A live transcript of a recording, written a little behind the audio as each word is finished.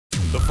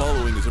The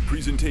following is a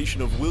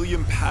presentation of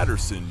William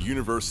Paterson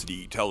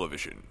University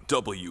Television,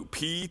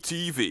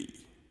 WPTV.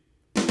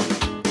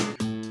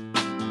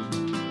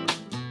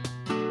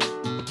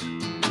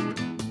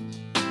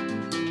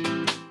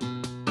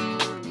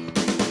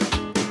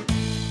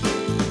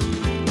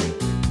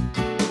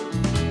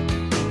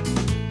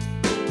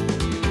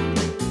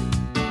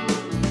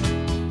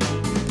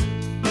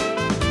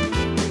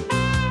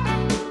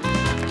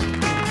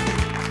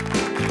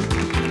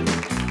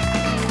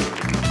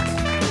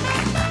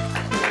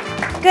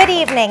 Good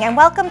evening and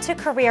welcome to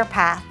Career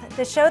Path,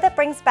 the show that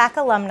brings back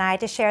alumni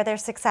to share their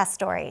success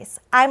stories.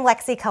 I'm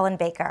Lexi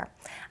Cullen-Baker.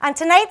 On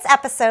tonight's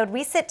episode,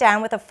 we sit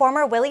down with a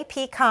former Willie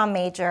P. Comm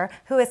major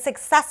who has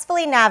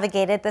successfully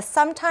navigated the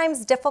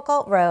sometimes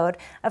difficult road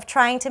of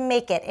trying to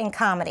make it in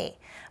comedy.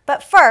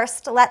 But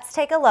first, let's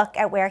take a look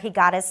at where he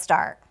got his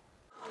start.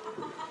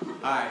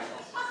 Hi.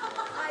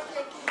 Hi,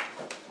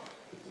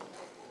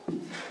 Jake.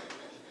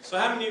 So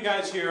how many of you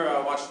guys here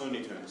watch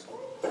Looney Tunes?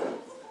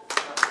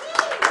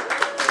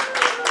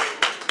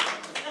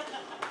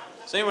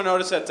 Does anyone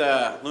notice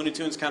that Looney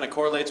Tunes kind of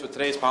correlates with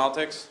today's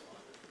politics?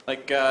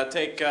 Like,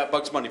 take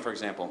Bugs Bunny, for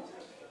example.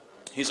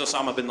 He's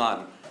Osama bin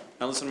Laden.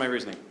 Now listen to my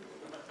reasoning.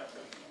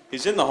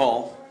 He's in the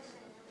hole.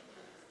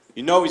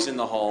 You know he's in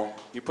the hole.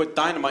 You put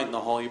dynamite in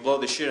the hole, you blow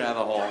the shit out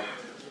of the hole.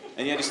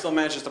 And yet he still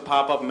manages to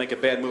pop up and make a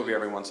bad movie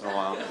every once in a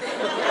while.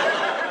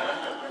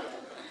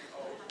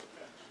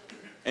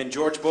 And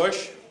George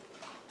Bush?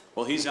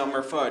 Well, he's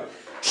Elmer Fudd.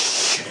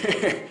 Shh,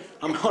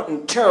 I'm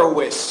hunting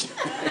terrorists.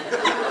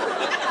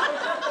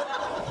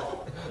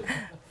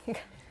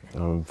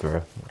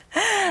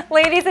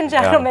 Ladies and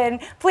gentlemen,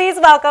 please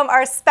welcome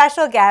our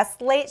special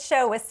guest, Late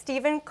Show with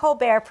Stephen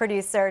Colbert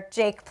producer,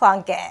 Jake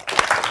Plunkett.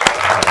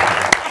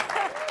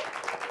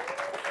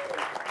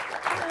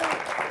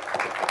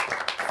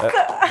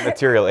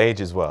 Material age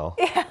as well.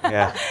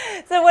 Yeah.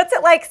 So what's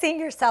it like seeing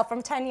yourself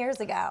from 10 years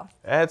ago?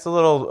 It's a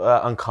little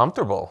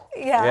uncomfortable.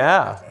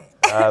 Yeah.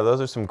 Those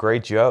are some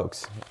great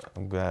jokes.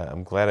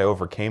 I'm glad I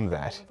overcame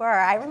that.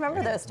 I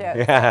remember those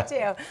jokes Yeah.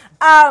 too.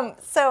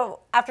 So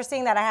after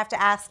seeing that, I have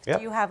to ask, Yep.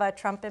 do you have a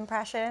Trump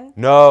impression?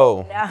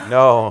 No.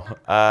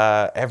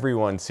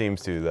 Everyone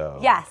seems to, though.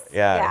 Yes.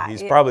 Yeah.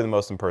 He's probably the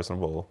most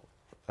impersonable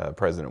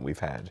president we've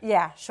had.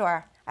 Yeah,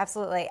 sure.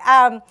 Absolutely.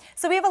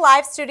 So we have a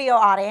live studio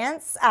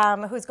audience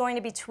who's going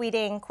to be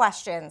tweeting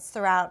questions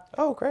throughout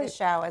the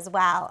show as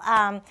well.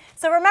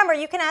 So remember,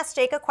 you can ask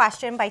Jake a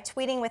question by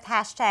tweeting with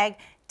hashtag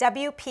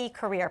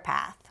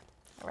WPCareerPath.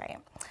 Right.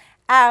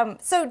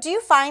 So do you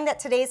find that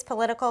today's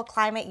political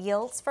climate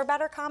yields for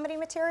better comedy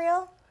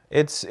material?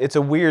 It's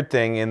a weird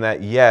thing in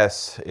that,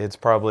 yes, it's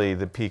probably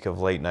the peak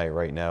of late night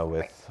right now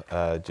with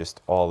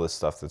just all the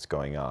stuff that's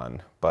going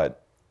on.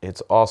 But it's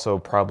also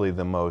probably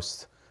the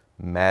most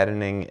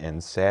maddening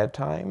and sad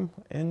time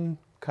in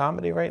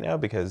comedy right now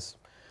because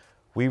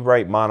we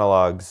write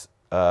monologues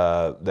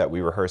that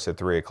we rehearse at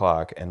 3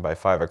 o'clock, and by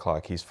 5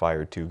 o'clock he's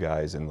fired 2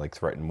 guys and like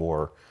threatened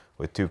war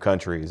with 2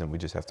 countries, and we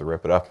just have to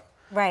rip it up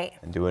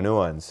and do a new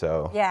one.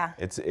 So yeah,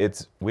 it's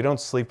we don't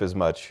sleep as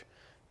much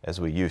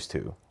as we used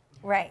to.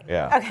 Right.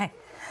 Yeah. Okay.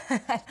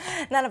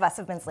 None of us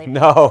have been sleeping.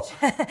 No.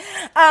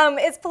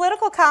 Is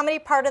political comedy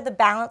part of the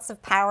balance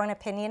of power and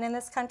opinion in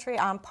this country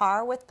on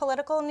par with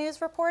political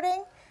news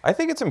reporting? I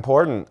think it's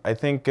important. I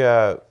think,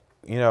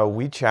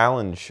 we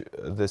challenge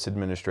this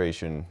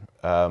administration.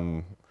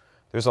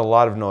 There's a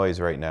lot of noise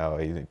right now.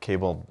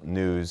 Cable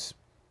news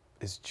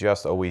is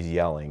just always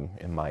yelling,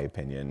 in my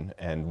opinion.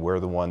 And we're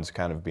the ones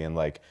kind of being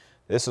like,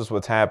 this is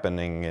what's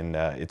happening, and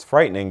it's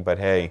frightening, but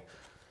hey,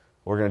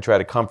 we're going to try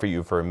to comfort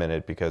you for a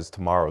minute because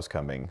tomorrow's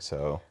coming.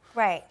 So,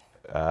 right.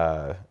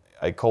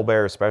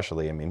 Colbert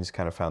especially, I mean, he's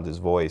kind of found his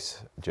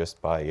voice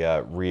just by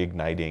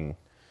reigniting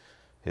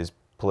his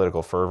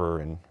political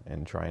fervor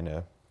and trying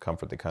to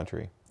comfort the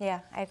country. Yeah,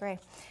 I agree.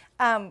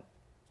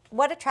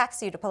 What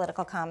attracts you to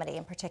political comedy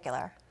in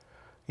particular?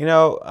 You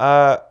know,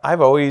 not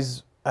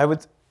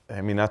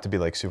to be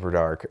like super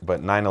dark,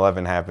 but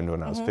 9/11 happened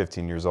when I was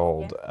 15 years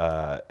old.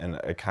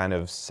 And I kind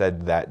of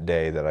said that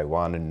day that I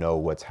want to know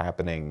what's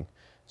happening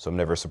so I'm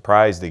never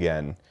surprised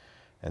again.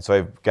 And so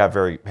I got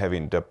very heavy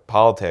into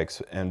politics.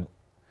 And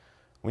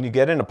when you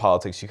get into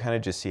politics, you kind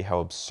of just see how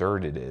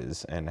absurd it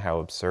is and how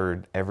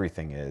absurd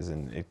everything is.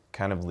 And it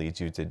kind of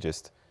leads you to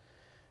just,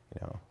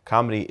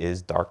 comedy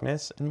is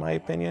darkness, in my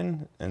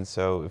opinion. And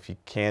so if you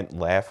can't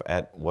laugh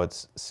at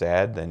what's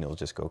sad, then you'll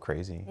just go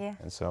crazy. Yeah.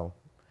 And so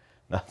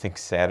nothing's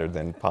sadder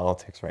than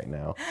politics right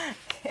now.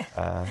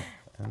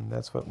 And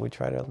that's what we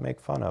try to make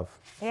fun of.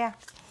 Yeah.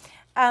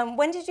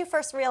 When did you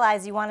first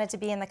realize you wanted to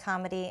be in the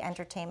comedy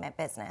entertainment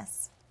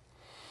business?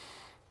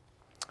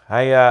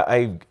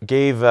 I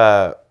gave,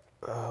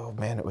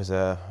 it was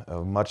a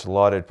much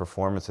lauded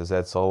performance as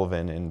Ed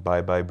Sullivan in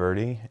Bye Bye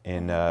Birdie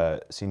in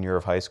senior year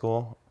of high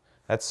school.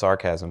 That's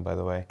sarcasm, by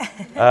the way.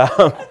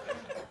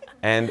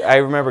 And I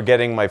remember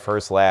getting my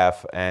first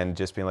laugh and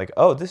just being like,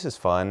 oh, this is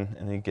fun.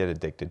 And then you get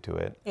addicted to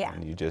it. Yeah.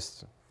 And you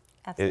just,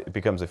 it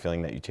becomes a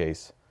feeling that you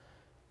chase,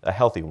 a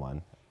healthy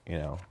one,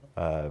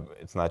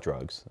 It's not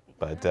drugs,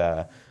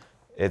 but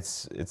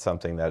it's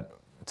something that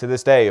to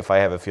this day, if I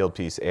have a field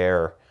piece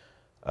air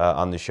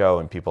on the show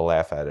and people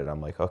laugh at it,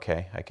 I'm like,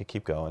 okay, I could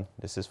keep going.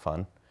 This is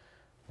fun.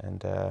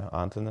 And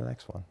on to the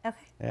next one. Okay,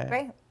 Yeah.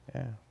 great.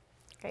 Yeah.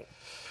 Great.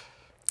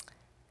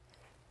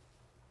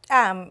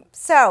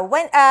 So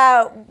when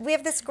we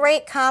have this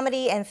great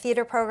comedy and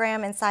theater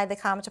program inside the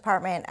comic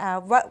department,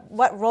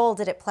 what role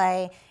did it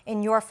play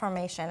in your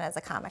formation as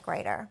a comic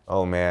writer?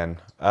 Oh man,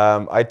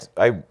 I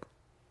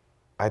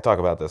talk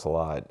about this a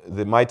lot.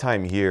 My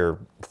time here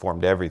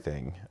formed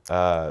everything.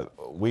 I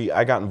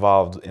got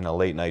involved in a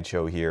late night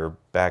show here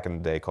back in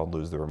the day called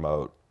Lose the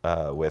Remote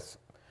with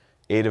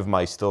 8 of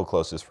my still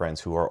closest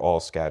friends who are all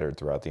scattered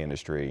throughout the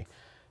industry.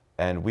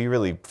 And we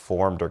really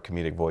formed our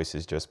comedic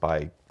voices just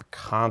by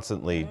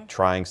constantly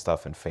trying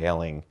stuff and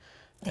failing,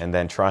 and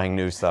then trying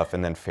new stuff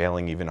and then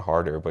failing even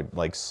harder, but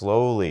like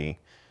slowly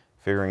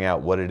figuring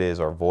out what it is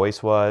our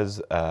voice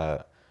was,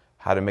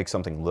 how to make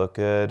something look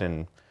good,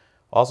 and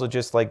also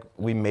just like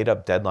we made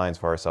up deadlines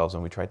for ourselves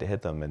and we tried to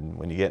hit them. And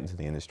when you get into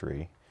the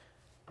industry,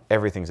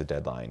 everything's a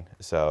deadline.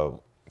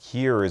 So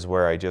here is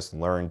where I just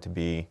learned to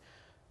be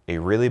a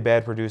really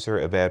bad producer,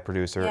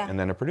 and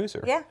then a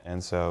producer. Yeah.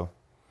 And so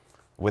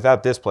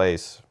without this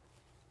place,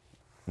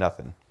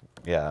 nothing.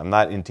 Yeah, I'm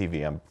not in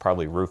TV. I'm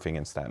probably roofing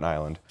in Staten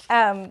Island.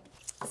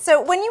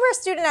 So when you were a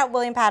student at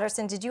William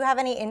Paterson, did you have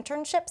any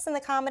internships in the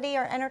comedy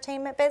or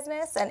entertainment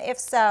business? And if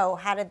so,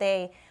 how did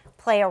they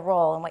play a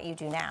role in what you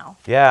do now?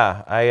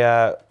 Yeah,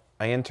 I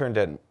interned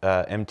at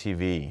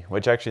MTV,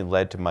 which actually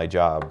led to my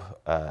job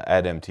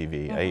at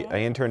MTV. I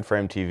interned for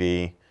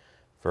MTV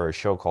for a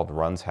show called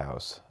Run's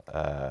House.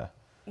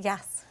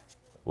 Yes.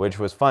 Which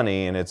was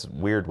funny in its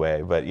weird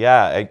way, but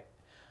yeah,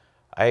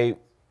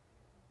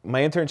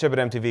 my internship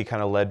at MTV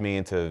kind of led me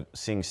into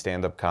seeing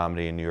stand-up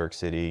comedy in New York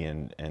City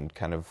and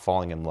kind of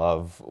falling in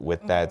love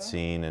with that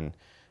scene. And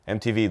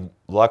MTV,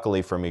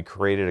 luckily for me,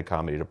 created a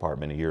comedy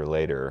department a year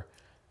later,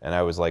 and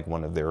I was like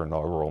one of their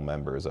inaugural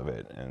members of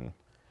it. And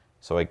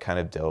so I kind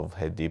of delved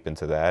head deep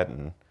into that.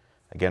 And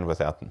again,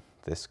 without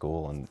this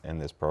school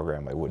and this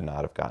program, I would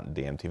not have gotten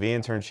the MTV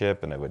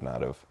internship, and I would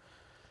not have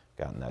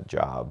gotten that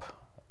job,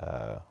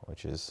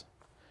 which is,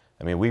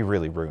 I mean, we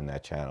really ruined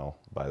that channel,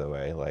 by the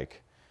way.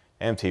 Like,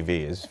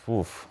 MTV is,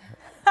 oof.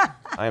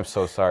 I am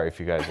so sorry if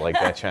you guys like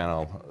that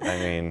channel. I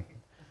mean,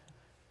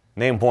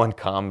 name one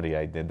comedy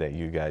I did that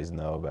you guys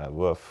know about.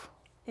 Woof.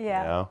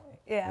 Yeah. You know?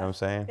 Yeah. You know what I'm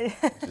saying?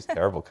 It's just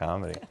terrible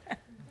comedy.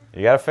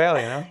 You gotta fail,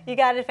 you know? You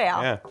gotta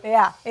fail. Yeah.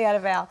 Yeah, you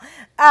gotta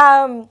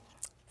fail.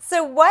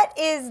 So what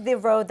is the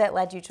road that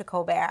led you to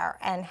Colbert,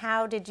 and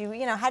how did you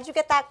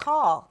get that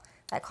call?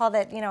 That call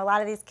that, a lot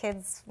of these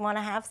kids want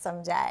to have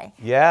someday.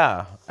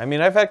 Yeah. I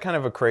mean, I've had kind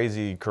of a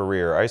crazy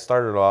career. I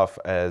started off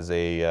as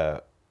I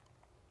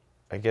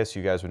guess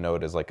you guys would know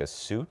it as like a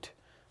suit.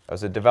 I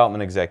was a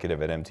development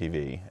executive at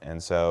MTV.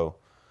 And so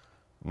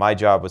my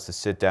job was to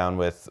sit down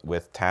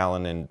with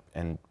talent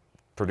and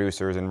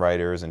producers and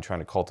writers and trying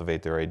to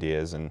cultivate their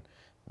ideas and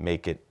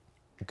make it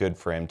good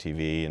for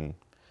MTV and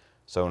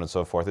so on and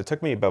so forth. It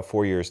took me about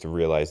 4 years to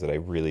realize that I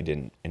really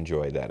didn't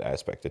enjoy that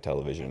aspect of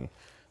television.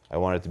 I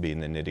wanted to be in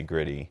the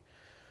nitty-gritty.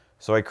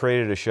 So I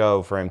created a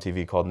show for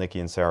MTV called Nikki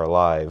and Sarah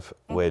Live,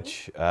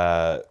 which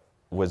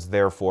was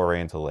their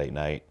foray into late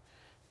night.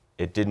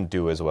 It didn't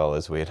do as well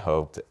as we had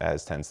hoped,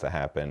 as tends to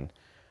happen.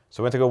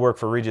 So I went to go work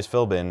for Regis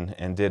Philbin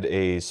and did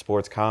a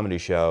sports comedy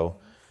show,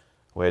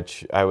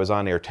 which I was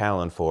on air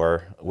talent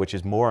for, which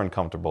is more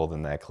uncomfortable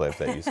than that clip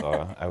that you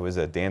saw. I was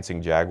a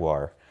dancing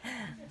jaguar.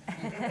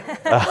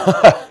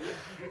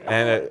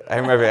 And I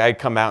remember I'd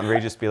come out and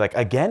Regis be like,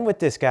 again with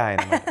this guy?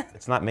 And I'm like,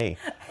 it's not me.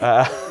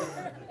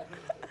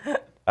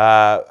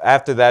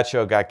 After that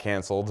show got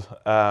canceled,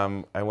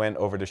 I went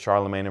over to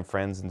Charlemagne and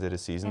Friends and did a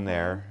season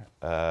there,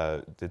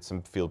 did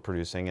some field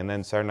producing, and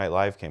then Saturday Night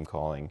Live came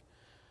calling.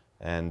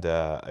 And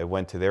I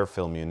went to their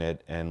film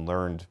unit and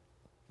learned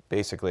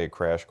basically a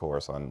crash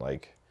course on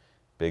like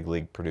big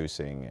league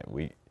producing. I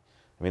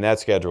mean, that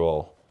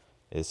schedule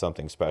is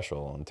something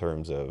special in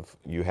terms of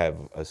you have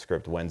a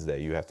script Wednesday,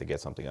 you have to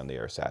get something on the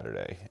air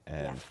Saturday,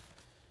 and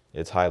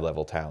it's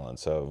high-level talent.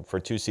 So for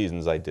 2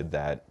 seasons, I did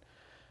that.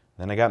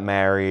 Then I got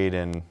married,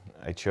 and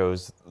I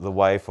chose the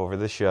wife over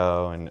the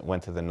show and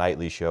went to the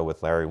nightly show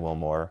with Larry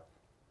Wilmore.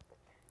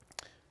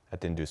 That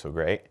didn't do so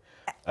great.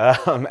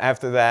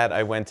 After that,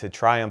 I went to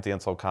Triumph, the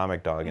Unsold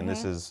Comic Dog, and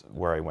this is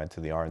where I went to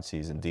the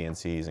RNCs and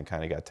DNCs and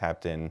kind of got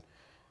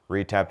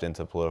re-tapped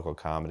into political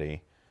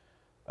comedy.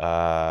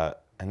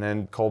 And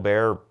then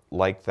Colbert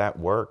liked that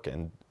work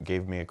and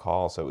gave me a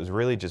call. So it was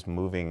really just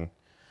moving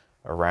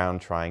around,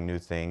 trying new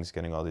things,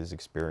 getting all these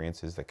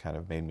experiences that kind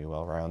of made me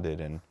well-rounded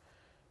and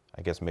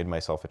I guess made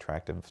myself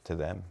attractive to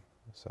them.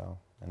 So,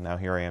 and now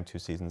here I am 2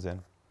 seasons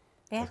in.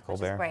 Yeah, with which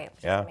Colbert. is great,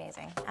 which is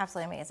amazing.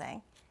 Absolutely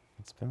amazing.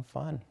 It's been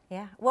fun.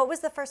 Yeah. What was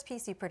the first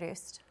piece you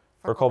produced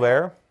for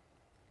Colbert?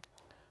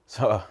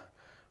 So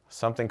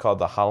something called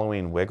the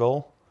Halloween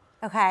Wiggle.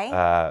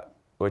 Okay.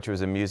 Which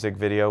was a music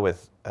video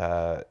with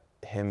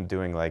him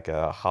doing like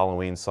a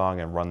Halloween song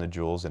and Run the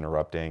Jewels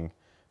interrupting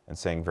and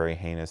saying very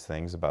heinous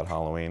things about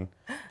Halloween.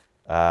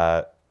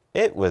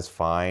 It was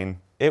fine.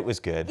 It was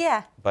good.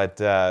 Yeah.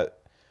 But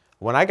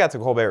when I got to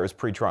Colbert, it was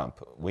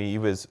pre-Trump.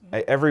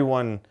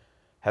 Everyone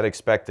had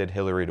expected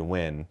Hillary to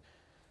win,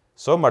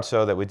 so much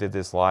so that we did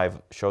this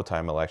live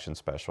Showtime election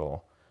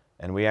special,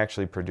 and we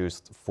actually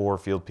produced 4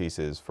 field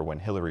pieces for when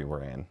Hillary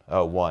ran.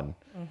 Oh, 1.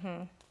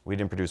 We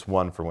didn't produce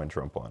 1 for when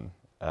Trump won.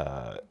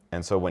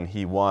 And so when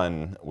he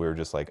won, we were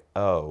just like,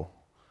 oh,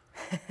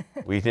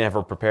 we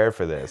never prepared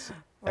for this.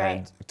 Right.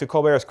 And to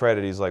Colbert's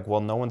credit, he's like,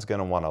 well, no one's going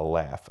to want to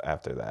laugh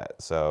after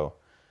that. So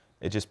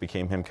it just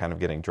became him kind of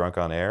getting drunk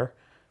on air,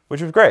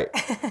 which was great.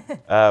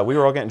 We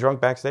were all getting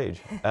drunk backstage.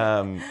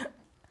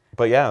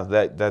 But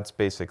yeah, that's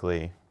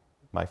basically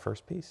my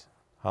first piece.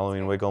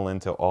 Halloween Wiggle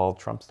into all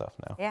Trump stuff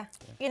now. Yeah.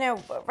 You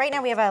know, right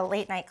now we have a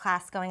late night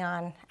class going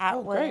on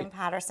at William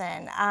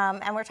Paterson,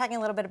 and we're talking a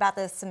little bit about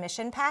the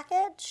submission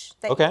package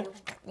that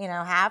you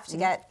know have to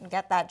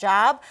get that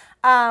job.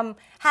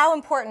 How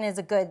important is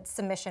a good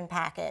submission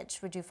package,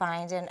 would you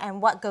find,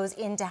 and what goes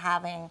into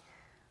having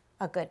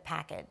a good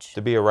package?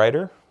 To be a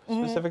writer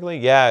specifically?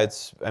 Yeah,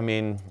 I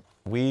mean,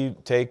 we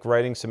take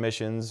writing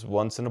submissions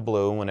once in a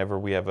blue whenever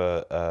we have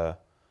a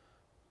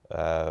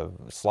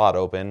slot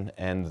open,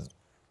 and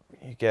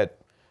you get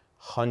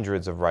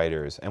hundreds of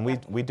writers, and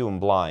we do them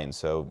blind,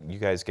 so you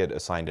guys get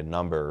assigned a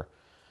number,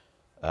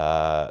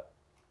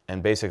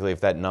 and basically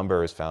if that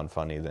number is found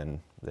funny,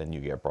 then you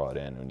get brought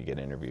in and you get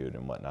interviewed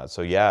and whatnot.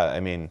 So yeah, I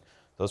mean,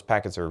 those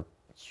packets are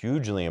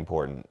hugely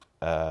important,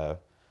 and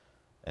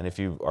if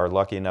you are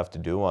lucky enough to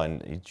do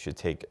one, it should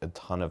take a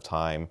ton of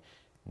time.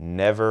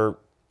 Never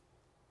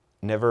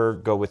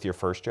go with your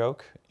first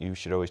joke. You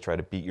should always try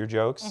to beat your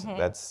jokes.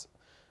 That's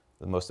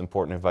the most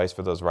important advice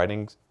for those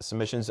writing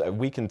submissions.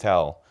 We can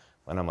tell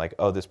when I'm like,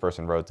 oh, this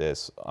person wrote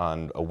this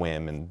on a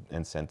whim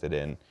and sent it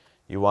in.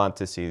 You want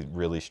to see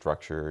really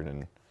structured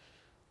and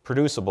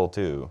producible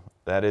too.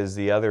 That is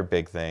the other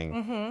big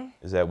thing,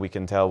 is that we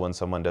can tell when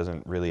someone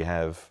doesn't really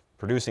have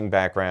producing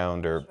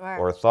background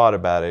or thought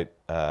about it.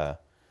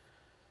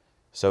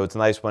 So it's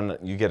nice when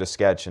you get a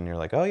sketch and you're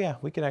like, oh yeah,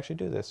 we can actually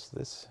do this.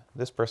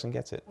 This person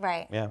gets it.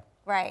 Right. Yeah.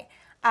 Right.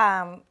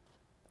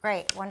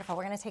 Great, wonderful.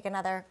 We're going to take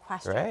another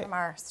question from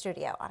our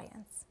studio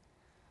audience.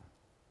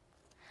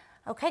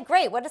 Okay,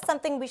 great. What is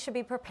something we should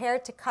be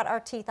prepared to cut our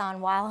teeth on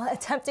while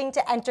attempting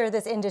to enter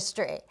this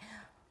industry?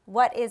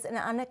 What is an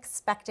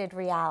unexpected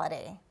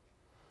reality?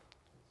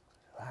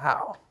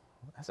 Wow,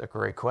 that's a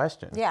great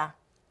question. Yeah.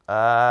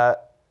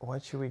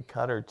 What should we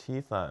cut our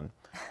teeth on?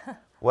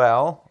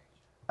 Well,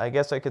 I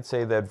guess I could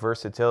say that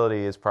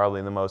versatility is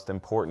probably the most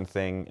important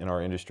thing in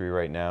our industry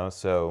right now.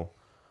 So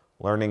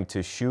learning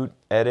to shoot,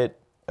 edit,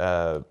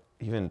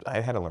 even I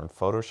had to learn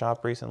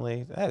Photoshop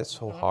recently. That is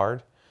so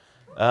hard.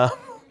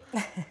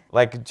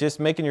 Like just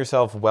making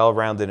yourself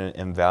well-rounded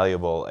and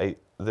valuable.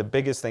 The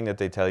biggest thing that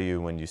they tell you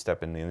when you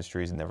step in the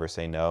industry is never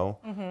say no.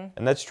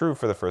 And that's true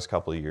for the first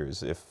couple of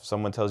years. If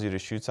someone tells you to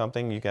shoot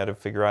something, you got to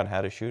figure out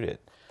how to shoot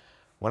it.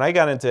 When I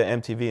got into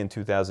MTV in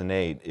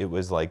 2008, it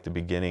was like the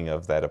beginning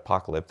of that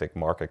apocalyptic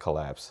market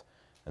collapse.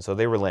 And so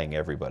they were laying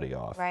everybody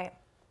off. Right.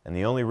 And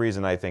the only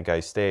reason I think I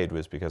stayed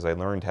was because I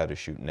learned how to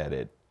shoot and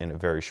edit in a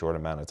very short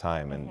amount of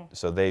time. And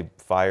so they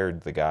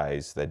fired the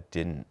guys that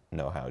didn't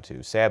know how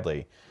to,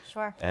 sadly.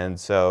 Sure. And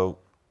so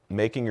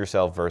making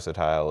yourself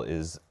versatile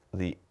is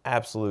the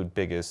absolute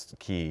biggest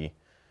key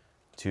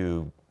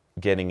to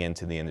getting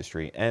into the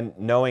industry. And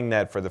knowing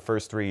that for the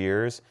first 3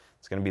 years,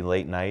 it's going to be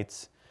late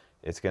nights,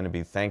 it's going to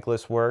be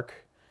thankless work,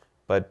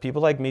 but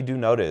people like me do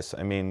notice.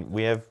 I mean,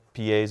 we have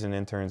PAs and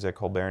interns at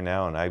Colbert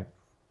now, and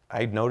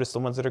I notice the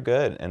ones that are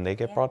good, and they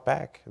get brought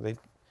back.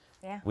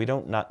 We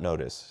don't not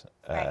notice.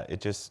 Right.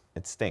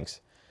 It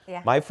stinks.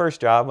 Yeah. My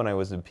first job when I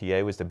was a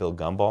PA was to build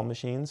gumball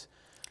machines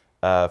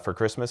for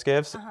Christmas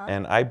gifts,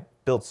 and I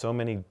built so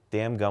many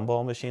damn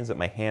gumball machines that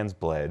my hands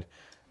bled,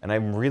 and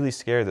I'm really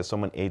scared that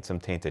someone ate some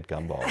tainted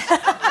gumballs.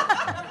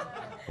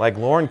 Like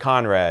Lauren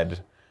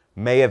Conrad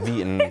may have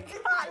eaten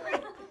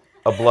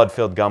a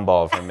blood-filled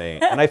gumball from me,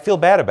 and I feel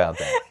bad about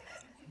that.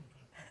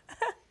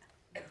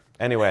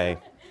 Anyway,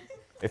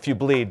 if you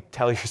bleed,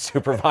 tell your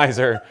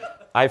supervisor.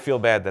 I feel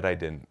bad that I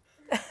didn't.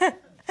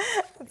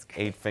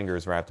 8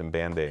 fingers wrapped in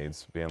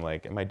Band-Aids, being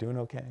like, am I doing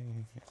okay?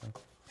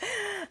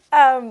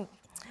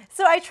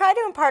 So I try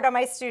to impart on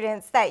my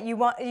students that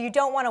you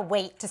don't want to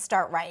wait to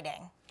start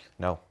writing.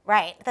 No.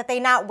 Right, that they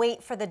not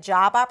wait for the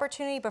job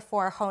opportunity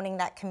before honing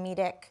that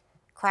comedic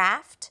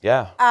craft.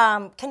 Yeah.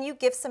 Can you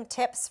give some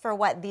tips for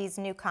what these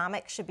new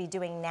comics should be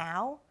doing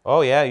now? Oh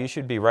yeah, you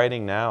should be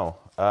writing now.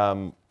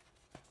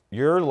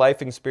 Your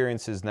life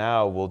experiences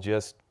now will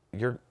just,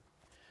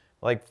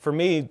 like for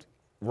me,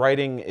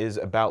 writing is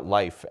about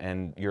life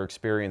and your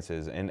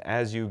experiences. And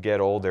as you get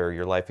older,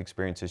 your life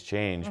experiences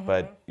change,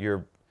 but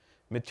your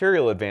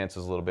material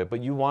advances a little bit.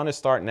 But you want to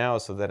start now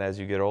so that as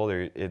you get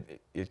older,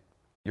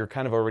 you're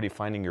kind of already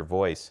finding your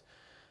voice.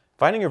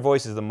 Finding your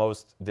voice is the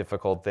most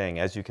difficult thing,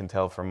 as you can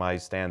tell from my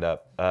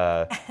stand-up.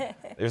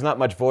 There's not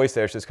much voice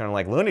there. It's just kind of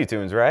like Looney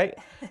Tunes, right?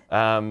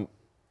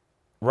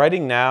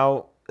 Writing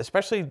now,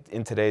 especially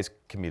in today's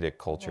comedic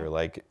culture,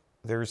 like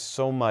there's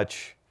so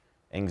much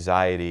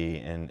anxiety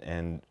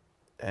and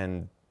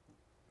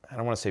I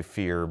don't want to say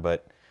fear,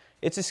 but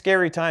it's a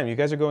scary time. You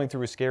guys are going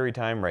through a scary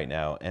time right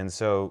now. And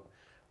so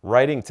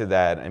writing to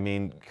that, I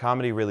mean,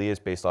 comedy really is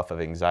based off of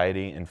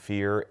anxiety and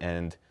fear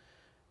and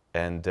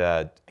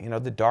you know,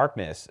 the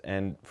darkness.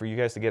 And for you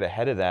guys to get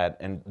ahead of that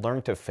and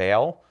learn to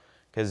fail,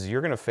 because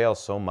you're going to fail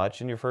so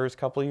much in your first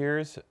couple of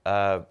years,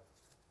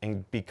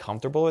 and be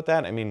comfortable with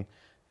that. I mean,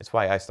 it's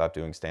why I stopped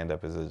doing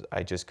stand-up, is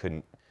I just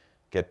couldn't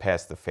get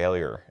past the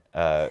failure.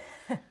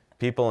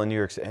 People in New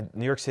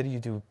York City, you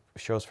do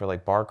shows for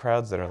like bar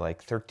crowds that are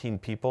like 13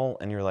 people,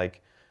 and you're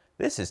like,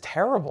 this is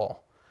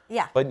terrible.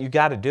 Yeah. But you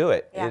got to do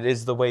it. Yeah. It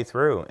is the way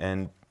through.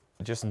 And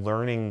just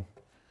learning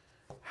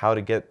how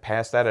to get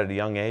past that at a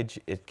young age,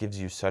 it gives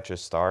you such a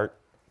start,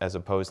 as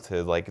opposed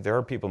to like, there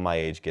are people my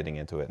age getting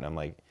into it, and I'm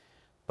like,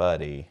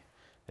 buddy,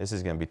 this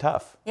is going to be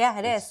tough. Yeah,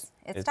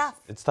 it's tough.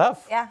 It's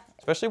tough. Yeah.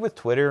 Especially with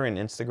Twitter and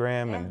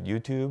Instagram and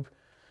YouTube.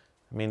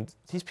 I mean,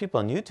 these people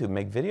on YouTube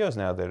make videos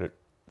now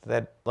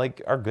that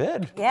like are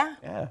good. Yeah.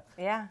 Yeah.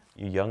 Yeah.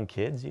 You young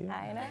kids, you.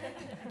 I know.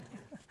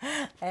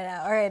 I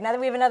know. All right, now that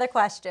we have another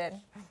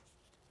question.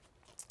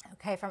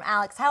 Okay, from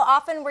Alex. How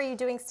often were you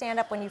doing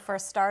stand-up when you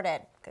first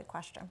started? Good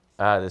question.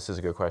 This is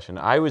a good question.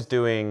 I was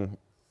doing,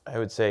 I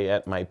would say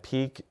at my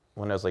peak,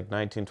 when I was like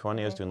 19,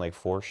 20, I was doing like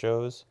 4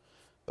 shows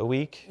a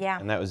week. Yeah.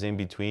 And that was in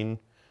between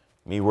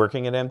me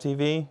working at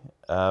MTV.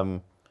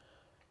 And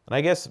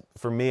I guess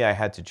for me, I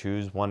had to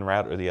choose one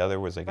route or the other.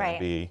 Was I going to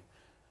be,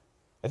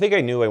 I think I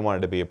knew I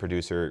wanted to be a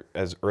producer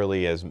as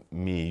early as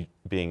me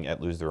being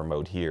at Lose the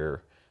Remote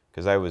here,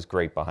 because I was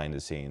great behind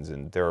the scenes,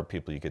 and there are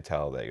people you could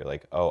tell that you're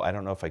like, oh, I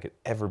don't know if I could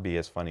ever be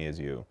as funny as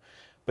you.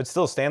 But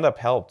still, stand-up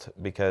helped,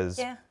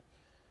 because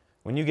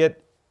when you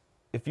get,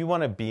 if you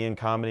want to be in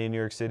comedy in New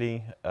York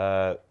City,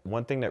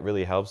 one thing that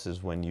really helps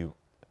is when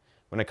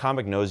a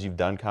comic knows you've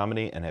done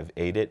comedy and have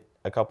ate it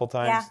a couple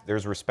times,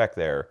 there's respect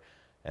there,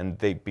 and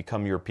they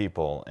become your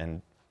people.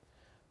 And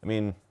I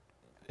mean,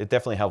 it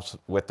definitely helps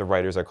with the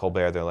writers at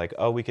Colbert. They're like,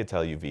 oh, we could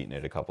tell you've eaten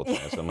it a couple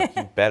times. I'm like,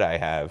 you bet I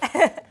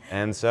have.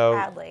 And so,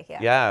 sadly,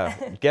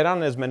 get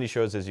on as many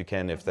shows as you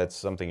can if that's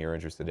something you're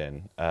interested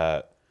in.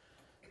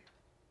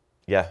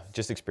 Yeah,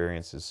 just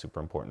experience is super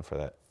important for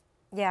that.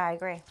 Yeah, I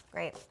agree.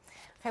 Great.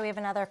 Okay, we have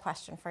another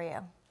question for you.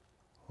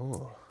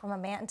 Ooh. From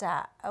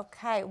Amanda.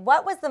 Okay,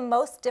 what was the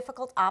most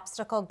difficult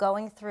obstacle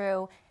going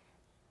through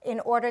in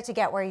order to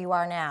get where you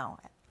are now?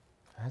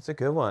 That's a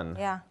good one.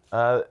 Yeah.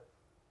 I'm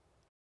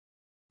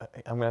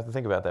going to have to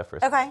think about that for a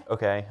second.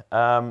 Okay.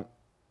 Okay.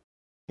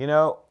 You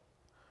know,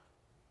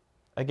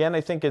 again,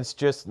 I think it's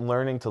just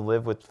learning to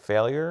live with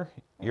failure.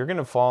 You're going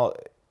to fall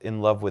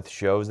in love with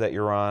shows that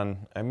you're on.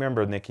 I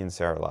remember Nikki and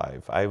Sarah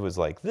Live. I was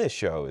like, this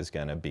show is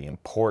going to be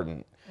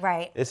important.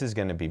 Right. This is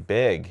going to be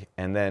big.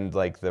 And then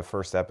like the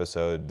first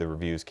episode, the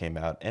reviews came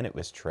out and it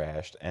was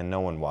trashed and no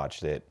one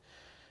watched it.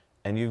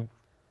 And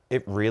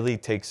it really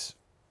takes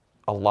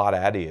a lot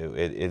out of you.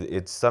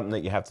 It's something that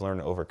you have to learn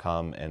to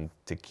overcome and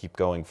to keep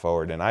going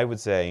forward. And I would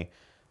say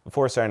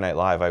before Saturday Night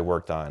Live, I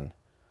worked on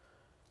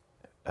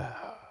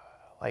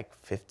like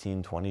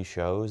 15, 20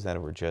 shows that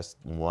were just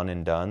one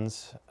and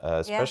dones,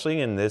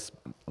 especially in this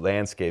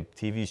landscape.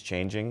 TV's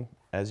changing,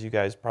 as you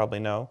guys probably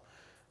know.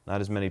 Not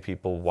as many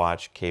people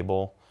watch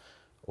cable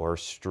or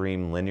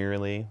stream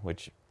linearly,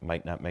 which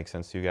might not make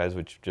sense to you guys,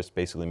 which just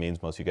basically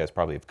means most of you guys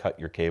probably have cut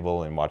your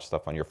cable and watch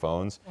stuff on your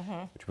phones,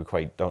 which we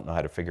quite don't know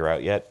how to figure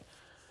out yet.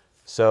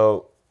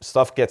 So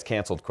stuff gets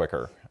canceled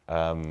quicker.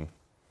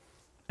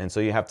 And so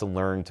you have to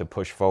learn to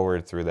push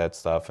forward through that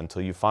stuff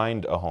until you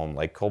find a home.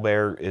 Like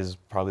Colbert is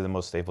probably the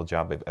most stable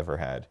job I've ever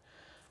had.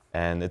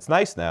 And it's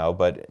nice now,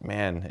 but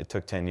man, it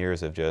took 10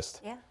 years of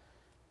just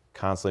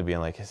constantly being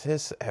like, is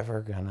this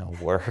ever gonna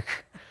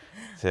work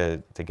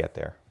to get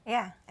there?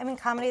 Yeah, I mean,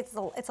 comedy,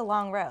 it's a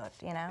long road,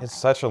 you know? It's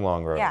such a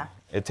long road. Yeah.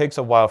 It takes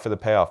a while for the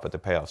payoff, but the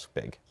payoff's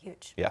big.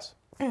 Huge. Yes.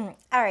 All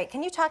right,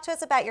 can you talk to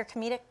us about your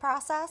comedic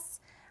process?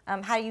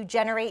 How you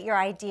generate your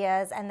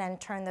ideas and then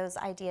turn those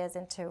ideas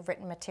into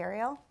written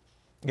material?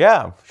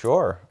 Yeah,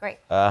 sure. Great.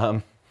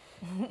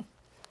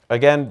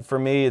 Again, for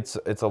me, it's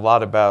a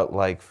lot about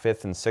like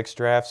 5th and 6th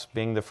drafts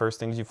being the first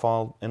things you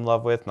fall in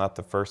love with, not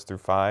the 1st through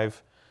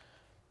 5.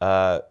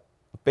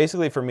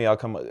 Basically, for me,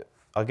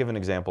 I'll give an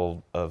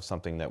example of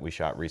something that we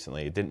shot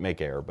recently. It didn't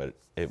make air, but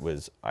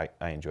I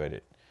enjoyed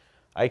it.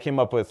 I came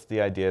up with the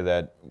idea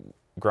that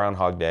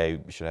Groundhog Day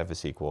should have a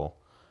sequel.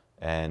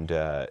 And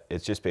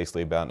it's just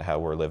basically about how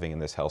we're living in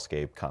this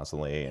hellscape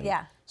constantly. And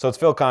so it's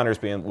Phil Connors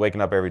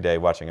waking up every day,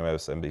 watching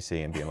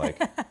MSNBC and being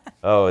like,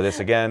 oh, this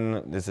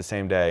again, this is the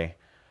same day.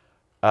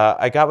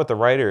 I got with the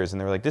writers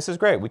and they were like, this is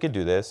great, we could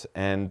do this.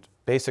 And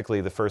basically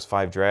the first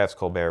 5 drafts,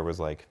 Colbert was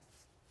like,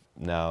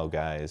 no,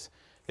 guys.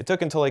 It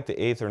took until like the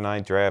 8th or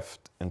 9th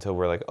draft until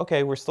we're like,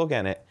 okay, we're still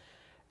getting it.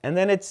 And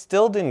then it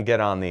still didn't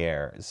get on the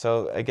air.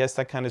 So I guess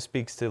that kind of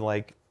speaks to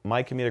like,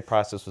 my comedic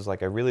process was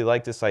like, I really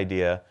like this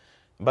idea.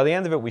 By the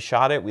end of it, we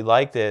shot it, we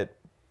liked it,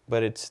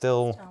 but it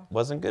still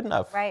wasn't good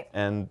enough. Right.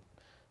 And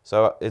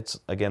so it's,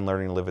 again,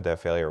 learning to live with that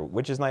failure,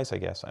 which is nice, I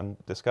guess. I'm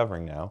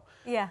discovering now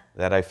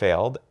that I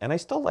failed, and I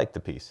still like the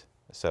piece.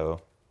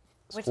 So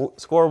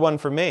score 1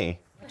 for me.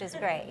 Which is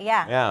great.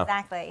 Yeah, Yeah.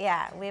 exactly.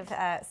 Yeah, we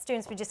have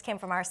students. We just came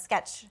from our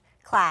sketch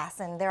class,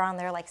 and they're on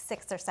their like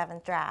 6th or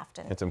 7th draft.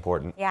 And It's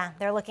important. yeah,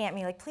 they're looking at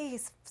me like,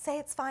 please say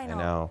it's final.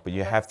 I know, but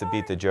you have to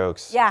beat the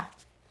jokes. Yeah.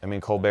 I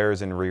mean, Colbert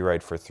is in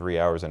rewrite for 3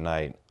 hours a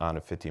night on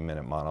a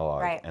 15-minute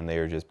monologue, Right. and they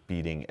are just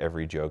beating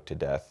every joke to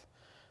death.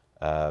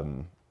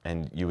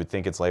 And you would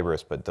think it's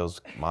laborious, but those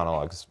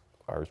monologues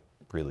are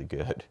really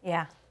good.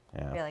 Yeah.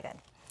 Yeah. Really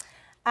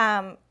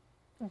good.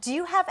 Do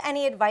you have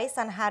any advice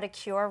on how to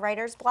cure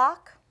writer's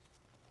block?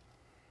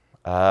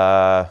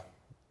 As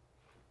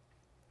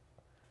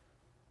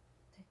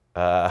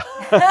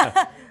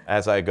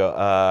I go,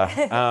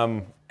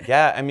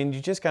 yeah, I mean,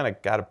 you just kind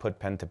of got to put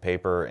pen to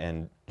paper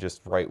and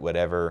just write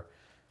whatever's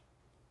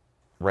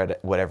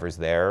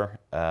there.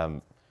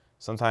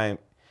 Sometimes,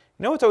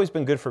 you know what's always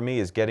been good for me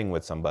is getting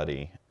with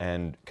somebody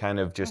and kind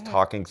of just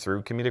talking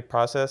through comedic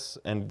process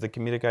and the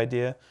comedic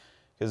idea,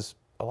 because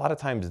a lot of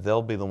times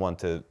they'll be the one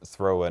to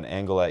throw an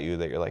angle at you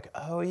that you're like,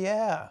 oh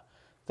yeah,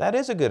 that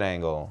is a good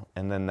angle,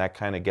 and then that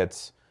kind of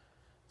gets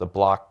the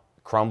block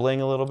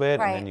crumbling a little bit,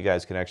 Right. and then you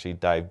guys can actually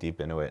dive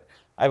deep into it.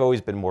 I've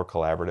always been more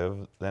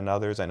collaborative than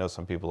others. I know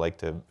some people like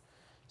to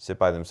sit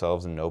by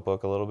themselves and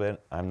notebook a little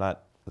bit. I'm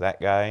not that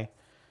guy.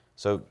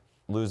 So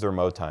lose the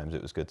remote times,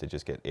 it was good to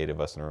just get 8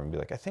 of us in a room and be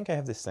like, I think I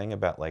have this thing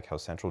about like how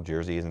Central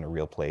Jersey isn't a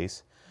real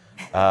place.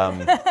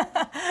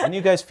 And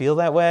you guys feel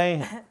that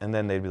way? And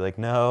then they'd be like,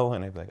 no.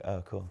 And I'd be like,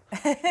 oh, cool.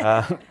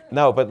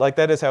 No, but like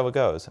that is how it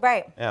goes.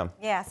 Right. Yeah.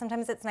 Yeah,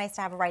 sometimes it's nice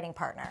to have a writing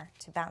partner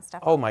to bounce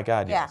stuff Oh off. my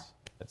God, Yeah. yes.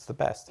 It's the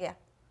best. Yeah,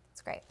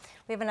 it's great.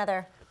 We have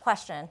another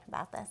question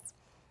about this.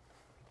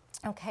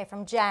 Okay,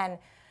 from Jen.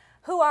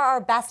 Who are our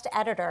best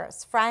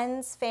editors?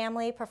 Friends,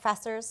 family,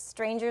 professors,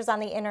 strangers on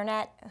the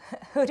internet?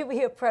 Who do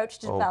we approach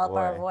to develop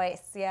our boy.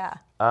 voice? Yeah.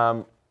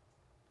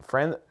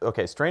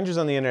 Okay, strangers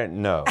on the internet,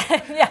 no.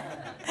 Yeah.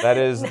 That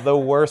is the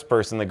worst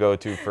person to go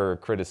to for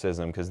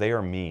criticism because they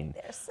are mean.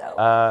 They're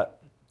so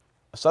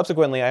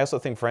Subsequently, I also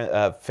think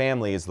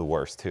family is the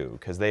worst too,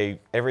 because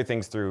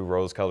everything's through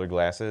rose-colored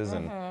glasses.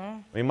 And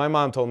I mean, my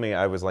mom told me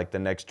I was like the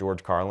next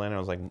George Carlin. And I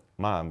was like,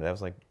 Mom, that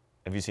was like,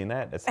 have you seen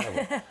that? That's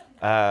terrible.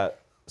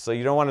 So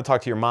you don't want to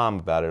talk to your mom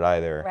about it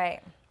either.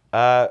 Right.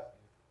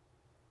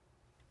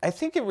 I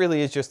think it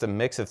really is just a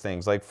mix of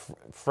things. Like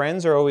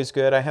friends are always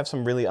good. I have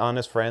some really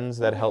honest friends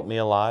that help me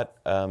a lot.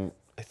 I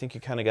think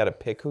you kind of got to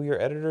pick who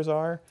your editors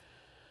are.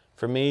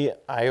 For me,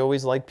 I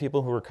always like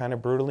people who are kind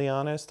of brutally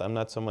honest. I'm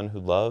not someone who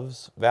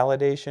loves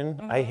validation.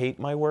 I hate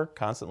my work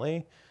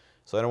constantly.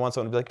 So I don't want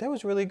someone to be like, that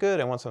was really good.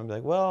 I want someone to be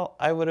like, well,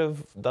 I would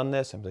have done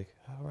this. I'm like,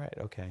 all right,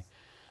 okay.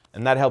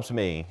 And that helps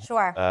me.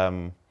 Sure.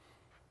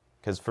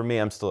 Because for me,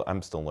 I'm still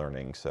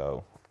learning.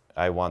 So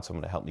I want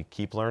someone to help me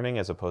keep learning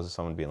as opposed to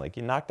someone being like,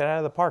 you knocked it out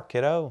of the park,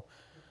 kiddo.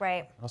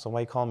 Right. Also,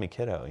 why you calling me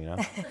kiddo, you know?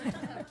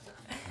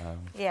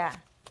 Yeah. I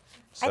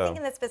So- think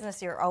in this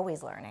business, you're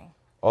always learning.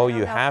 Oh, I don't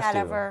you know if have that to.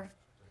 Ever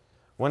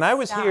When I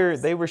was here,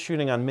 stops. they were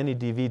shooting on mini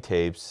DV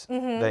tapes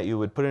that you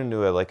would put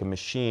into a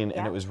machine,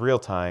 and Yeah. it was real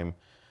time.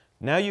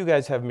 Now you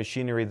guys have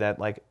machinery that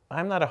like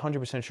I'm not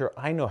 100% sure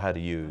I know how to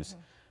use,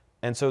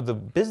 and so the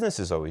business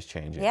is always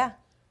changing. Yeah.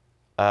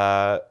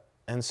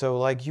 And so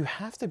like you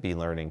have to be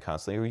learning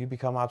constantly, or you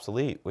become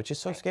obsolete, which is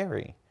so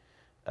scary.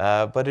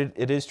 But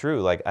it is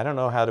true. Like I don't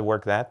know how to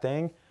work that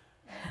thing.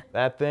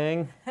 I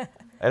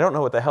don't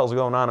know what the hell's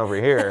going on over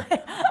here. See,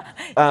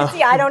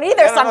 I don't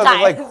either I don't know,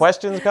 sometimes. there's like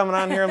questions coming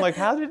on here. I'm like,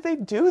 how did they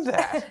do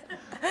that?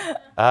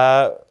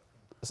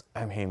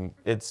 I mean,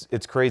 it's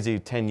crazy.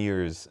 10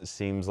 years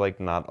seems like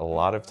not a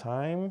lot of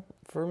time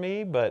for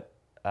me, but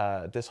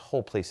this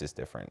whole place is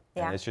different.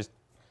 Yeah. And it's just,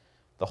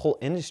 the whole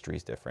industry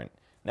is different.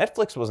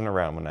 Netflix wasn't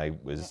around when I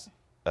was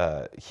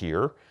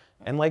here.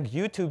 And like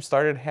YouTube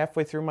started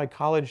halfway through my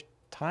college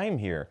time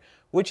here,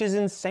 which is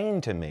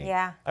insane to me.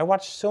 Yeah. I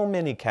watched so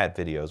many cat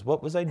videos.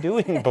 What was I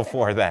doing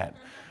before that?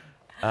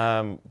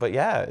 But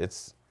yeah,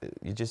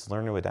 you just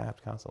learn to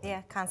adapt constantly.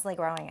 Yeah, constantly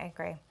growing. I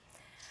agree.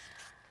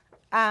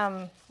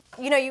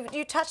 You know,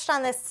 you touched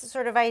on this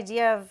sort of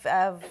idea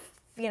of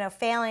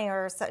failing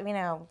or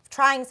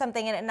trying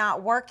something and it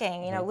not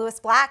working. You know, Lewis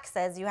Black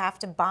says you have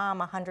to bomb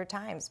 100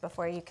 times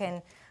before you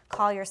can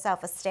call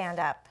yourself a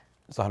stand-up.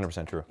 It's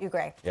 100% true. You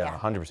agree? Yeah,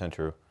 100%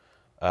 true.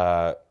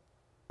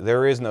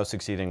 There is no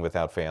succeeding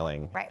without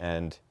failing. Right.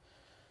 And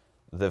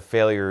the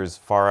failures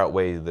far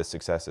outweigh the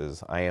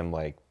successes. I am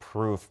like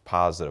proof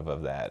positive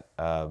of that.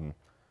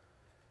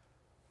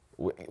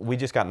 We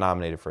just got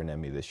nominated for an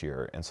Emmy this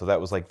year. And so that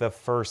was like the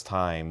first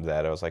time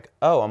that I was like,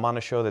 oh, I'm on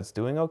a show that's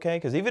doing okay.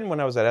 Because even when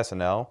I was at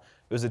SNL,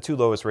 it was the 2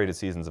 lowest rated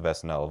seasons of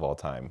SNL of all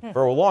time.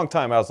 For a long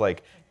time, I was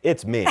like,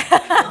 it's me.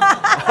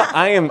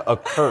 I am a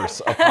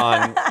curse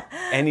upon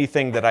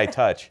anything that I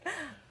touch.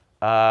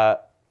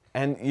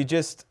 And you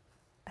just,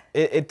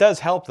 it does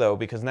help though,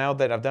 because now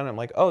that I've done it, I'm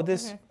like, oh,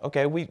 this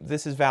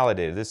is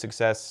validated. This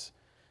success,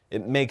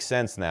 it makes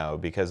sense now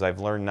because I've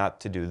learned not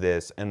to do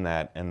this and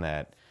that and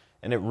that.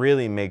 And it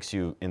really makes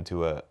you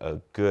into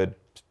a good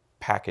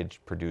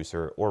package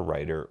producer or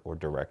writer or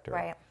director.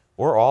 Right.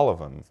 Or all of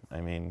them.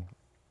 I mean,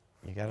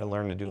 you got to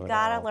learn to do it all. You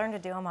gotta learn to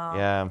do them all.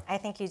 Yeah. I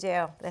think you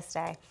do this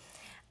day.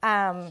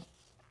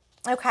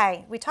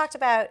 Okay, we talked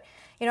about,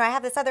 you know, I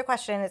have this other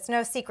question. It's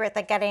no secret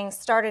that getting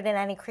started in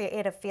any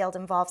creative field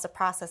involves a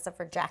process of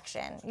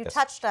rejection. You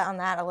touched on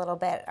that a little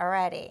bit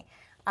already.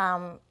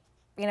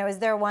 You know, is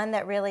there one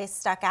that really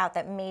stuck out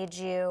that made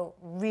you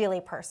really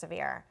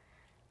persevere?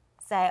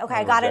 Say, okay,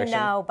 I got to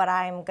know, but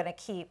I'm going to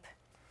keep.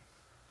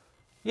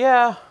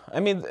 Yeah, I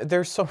mean,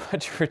 there's so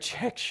much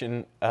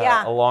rejection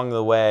along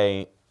the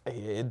way.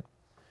 It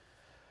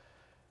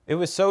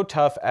was so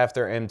tough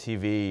after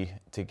MTV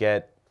to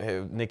get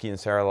Nikki and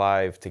Sarah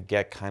Live to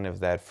get kind of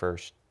that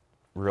first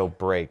real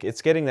break.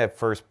 It's getting that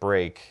first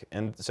break,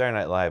 and Saturday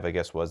Night Live, I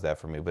guess, was that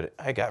for me, but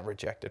I got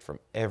rejected from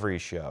every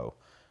show.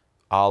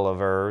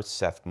 Oliver,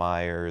 Seth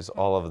Meyers,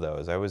 all of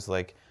those. I was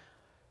like,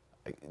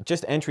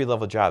 just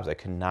entry-level jobs I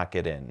could not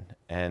get in.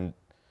 And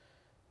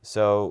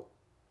so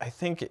I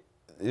think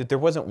there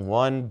wasn't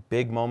one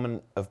big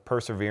moment of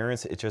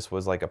perseverance. It just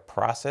was like a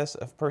process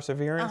of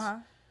perseverance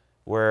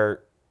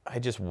where I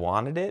just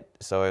wanted it.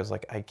 So I was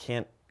like, I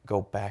can't go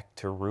back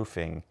to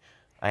roofing.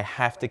 I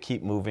have to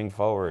keep moving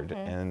forward.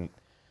 And,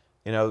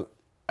 you know,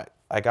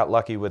 I got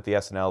lucky with the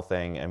SNL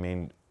thing. I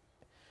mean,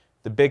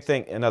 the big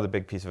thing, another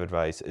big piece of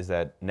advice is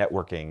that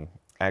networking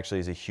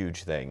actually is a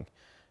huge thing.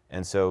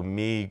 And so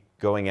me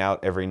going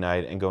out every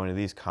night and going to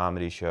these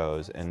comedy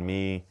shows and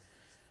me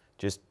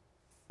just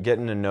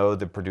getting to know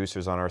the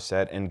producers on our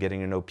set and getting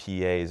to know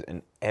PAs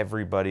and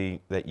everybody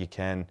that you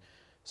can.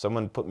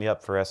 Someone put me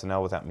up for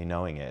SNL without me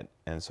knowing it.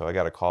 And so I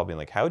got a call being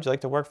like, how would you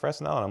like to work for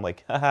SNL? And I'm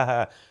like, ha ha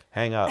ha,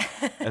 hang up.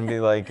 And be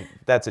like,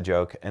 that's a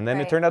joke. And then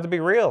it turned out to be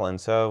real. And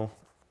so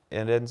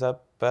it ends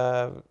up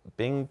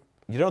being,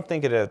 you don't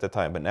think it at the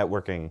time, but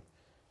networking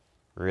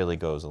really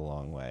goes a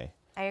long way.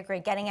 I agree.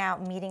 Getting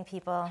out, meeting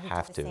people who do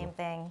the same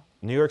thing.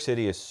 New York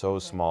City is so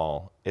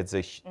small.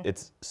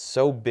 It's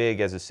so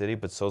big as a city,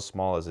 but so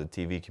small as a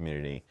TV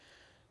community.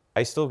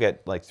 I still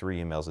get like 3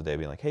 emails a day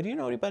being like, hey, do you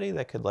know anybody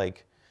that could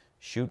like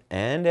shoot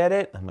and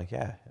edit? I'm like,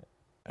 yeah,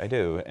 I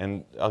do.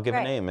 And I'll give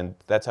a name. And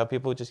that's how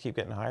people just keep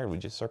getting hired. We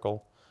just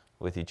circle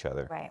with each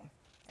other. Right.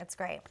 It's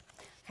great.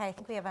 Okay, I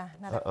think we have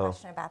another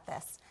question about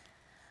this.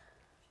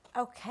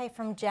 Okay,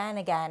 from Jen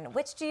again.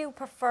 Which do you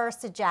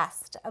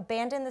suggest?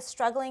 Abandon the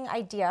struggling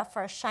idea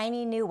for a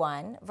shiny new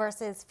one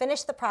versus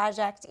finish the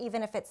project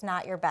even if it's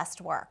not your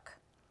best work?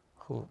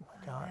 Oh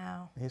my God,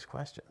 these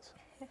questions.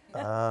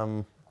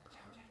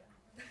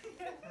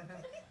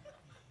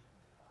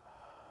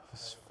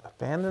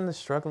 Abandon the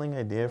struggling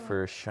idea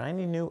for a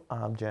shiny new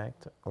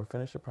object or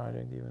finish the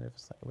project even if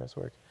it's not your best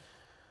work.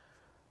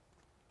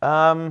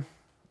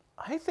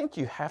 I think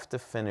you have to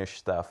finish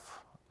stuff.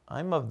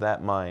 I'm of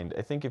that mind.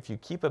 I think if you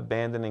keep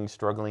abandoning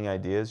struggling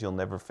ideas, you'll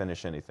never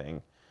finish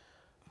anything.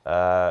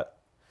 You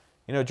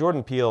know,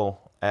 Jordan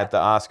Peele at the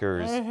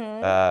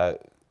Oscars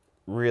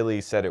really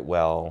said it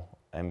well.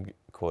 I'm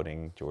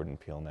quoting Jordan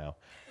Peele now.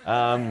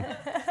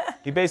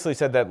 He basically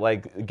said that,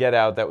 like, Get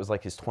Out, that was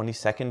like his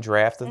 22nd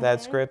draft of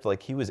that script.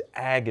 Like, he was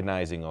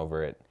agonizing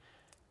over it.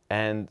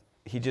 And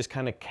he just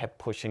kind of kept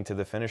pushing to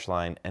the finish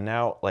line. And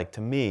now, like,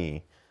 to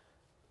me,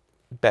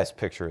 best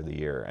picture of the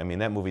year. I mean,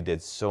 that movie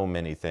did so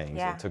many things.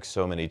 It took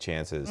so many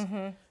chances.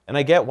 And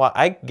I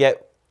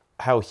get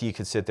how he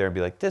could sit there and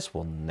be like, this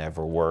will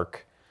never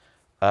work.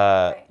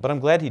 But I'm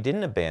glad he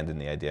didn't abandon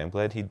the idea. I'm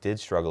glad he did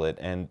struggle it.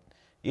 And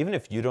even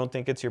if you don't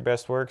think it's your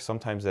best work,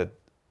 sometimes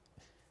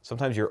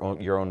you're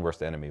your own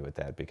worst enemy with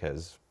that,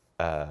 because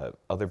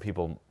other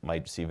people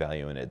might see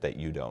value in it that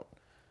you don't.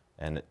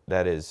 And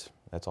that's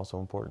also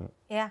important.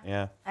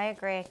 Yeah. I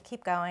agree.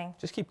 Keep going.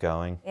 Just keep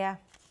going. Yeah.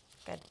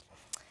 Good.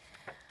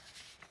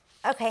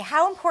 Okay,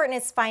 how important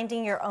is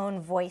finding your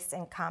own voice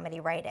in comedy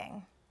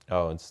writing?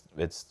 Oh,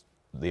 it's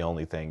the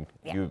only thing.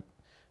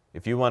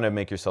 If you want to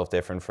make yourself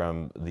different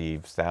from the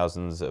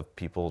thousands of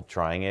people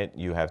trying it,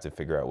 you have to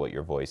figure out what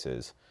your voice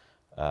is.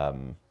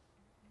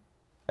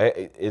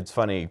 It's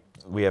funny,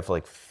 we have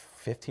like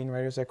 15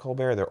 writers at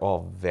Colbert. They're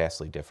all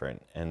vastly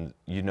different, and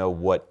you know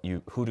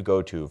who to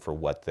go to for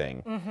what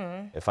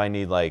thing. If I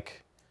need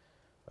like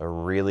a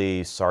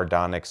really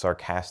sardonic,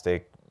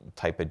 sarcastic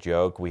type of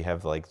joke, we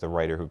have like the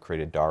writer who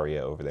created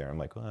Daria over there. I'm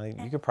like, well,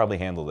 you could probably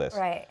handle this.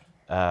 Right.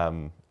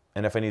 And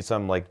if I need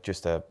some like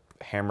just a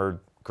hammered,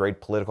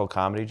 great political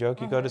comedy joke,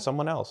 you go to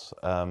someone else.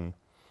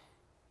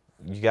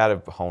 You got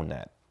to hone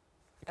that,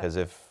 because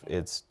if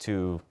it's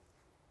too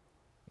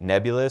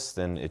nebulous,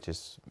 then it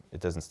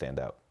doesn't stand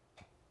out.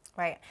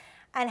 Right.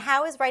 And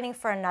how is writing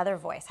for another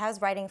voice? How is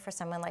writing for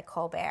someone like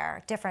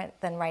Colbert different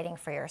than writing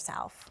for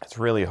yourself? It's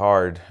really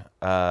hard.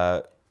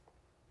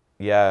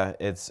 Yeah,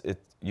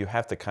 you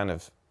have to kind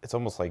of, it's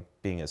almost like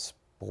being a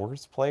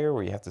sports player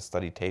where you have to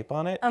study tape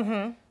on it.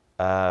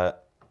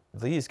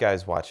 These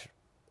guys watch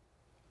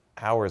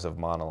hours of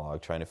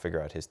monologue trying to figure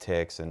out his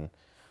tics, and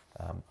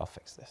I'll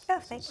fix this. Oh,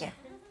 thank you.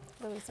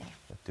 Louise.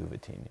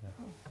 Duvetine, you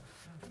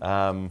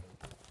know.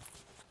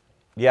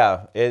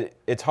 Yeah,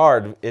 it's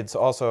hard. It's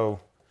also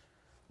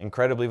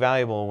incredibly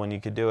valuable when you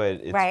could do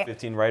it. It's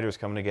 15 writers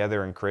coming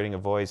together and creating a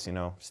voice. You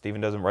know, Stephen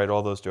doesn't write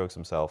all those jokes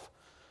himself,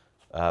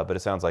 but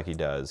it sounds like he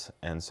does.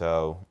 And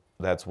so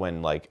that's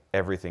when like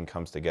everything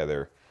comes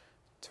together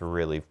to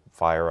really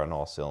fire on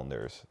all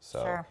cylinders.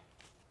 So Sure.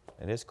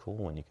 it is cool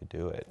when you could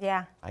do it.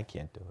 Yeah. I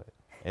can't do it.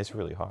 It's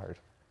really hard.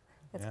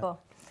 That's Yeah. cool.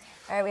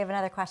 All right, we have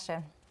another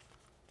question.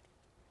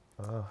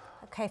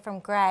 Okay, from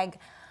Greg.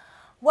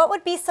 What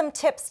would be some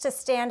tips to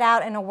stand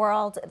out in a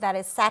world that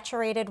is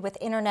saturated with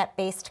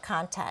internet-based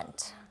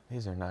content?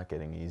 These are not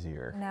getting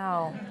easier.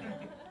 No.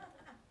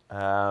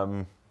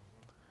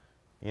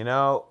 You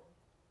know,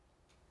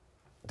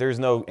 there's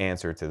no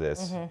answer to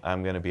this.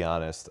 I'm going to be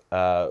honest.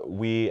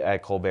 We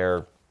at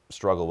Colbert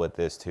struggle with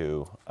this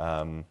too.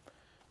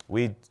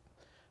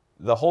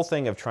 The whole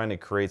thing of trying to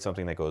create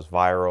something that goes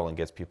viral and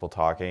gets people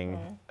talking,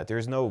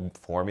 there's no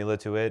formula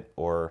to it,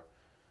 or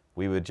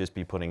we would just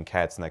be putting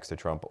cats next to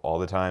Trump all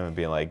the time and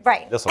being like,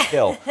 Right. this will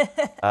kill.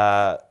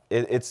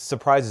 It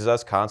surprises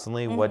us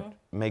constantly what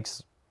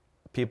makes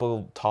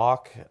people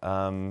talk,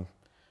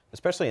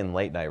 especially in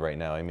late night right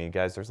now. I mean,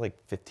 guys, there's like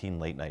 15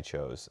 late night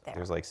shows.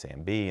 There's like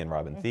Sam B and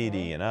Robin Thede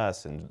and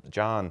us and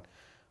John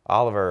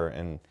Oliver,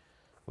 and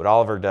what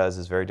Oliver does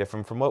is very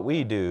different from what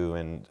we do.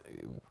 And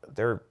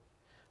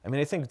I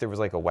mean, I think there was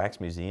like a wax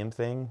museum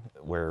thing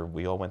where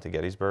we all went to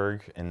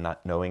Gettysburg and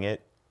not knowing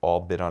it, all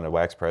bid on a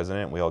wax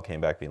president. We all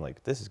came back being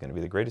like, this is going to be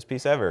the greatest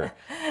piece ever.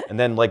 And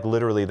then like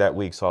literally that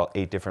week saw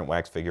 8 different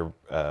wax figure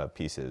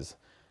pieces,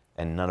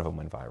 and none of them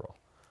went viral.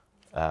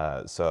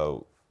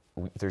 So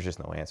there's just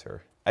no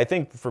answer. I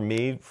think for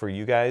me, for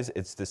you guys,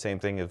 it's the same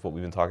thing as what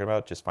we've been talking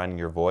about, just finding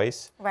your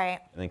voice. Right.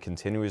 And then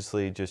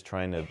continuously just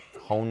trying to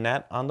hone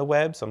that on the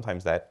web.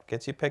 Sometimes that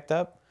gets you picked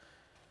up.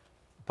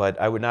 But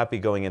I would not be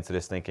going into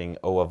this thinking,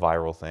 oh, a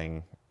viral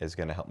thing is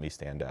going to help me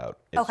stand out.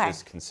 It's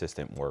just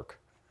consistent work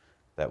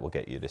that will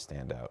get you to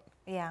stand out.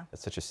 Yeah.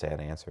 It's such a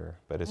sad answer,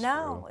 but it's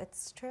No, true.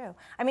 it's true.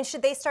 I mean,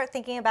 should they start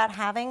thinking about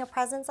having a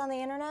presence on the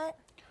internet?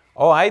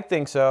 Oh, I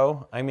think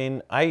so. I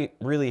mean, I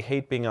really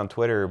hate being on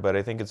Twitter, but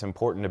I think it's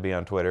important to be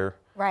on Twitter.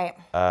 Right.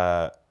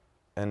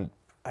 And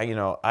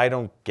I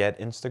don't get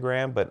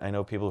Instagram, but I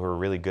know people who are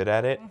really good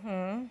at it.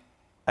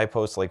 I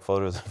post like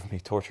photos of me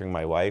torturing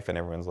my wife, and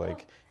everyone's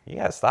like, you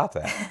gotta stop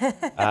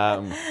that.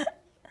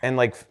 And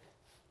like,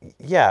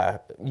 yeah,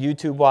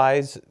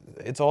 YouTube-wise,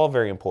 it's all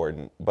very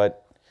important.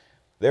 But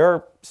there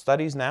are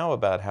studies now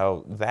about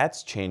how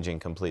that's changing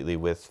completely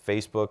with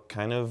Facebook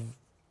kind of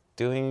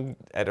doing,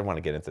 I don't want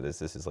to get into this.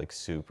 This is like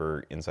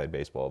super inside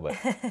baseball, but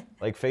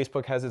like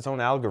Facebook has its own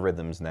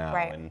algorithms now.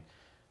 Right.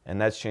 And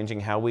that's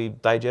changing how we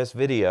digest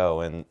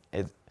video, and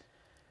it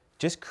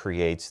just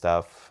create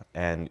stuff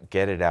and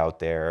get it out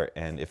there.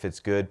 And if it's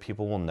good,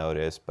 people will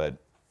notice. But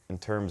in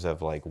terms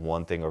of like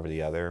one thing over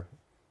the other,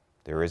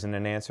 there isn't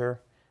an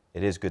answer.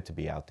 It is good to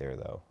be out there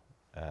though.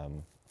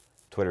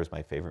 Twitter is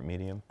my favorite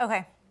medium.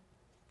 Okay.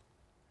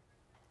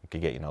 It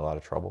could get you in a lot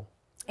of trouble.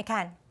 It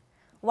can.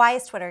 Why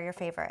is Twitter your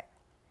favorite?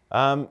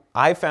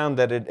 I found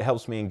that it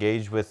helps me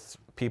engage with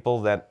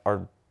people that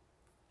are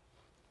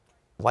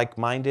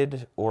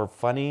like-minded or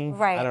funny.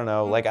 Right. I don't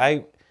know. Like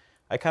I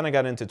kind of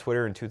got into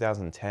Twitter in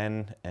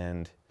 2010,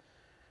 and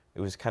it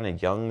was kind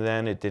of young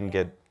then. It didn't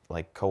get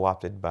like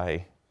co-opted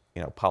by,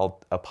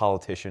 a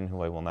politician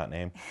who I will not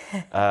name,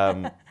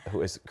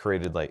 who has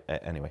created like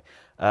anyway.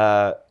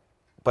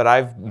 But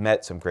I've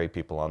met some great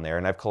people on there,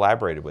 and I've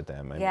collaborated with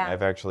them. And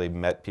I've actually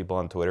met people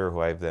on Twitter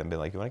who I've then been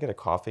like, you want to get a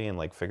coffee and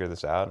like figure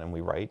this out? And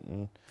we write,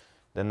 and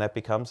then that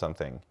becomes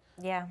something.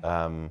 Yeah.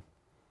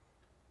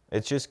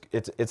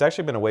 It's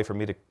actually been a way for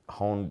me to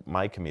hone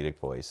my comedic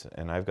voice,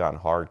 and I've gone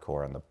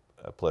hardcore on the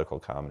political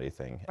comedy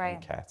thing. Right.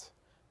 And cats,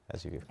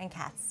 as you. And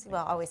cats.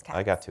 Well, always cats.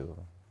 I got 2 of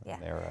them. Yeah.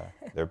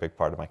 They're a big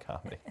part of my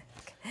comedy.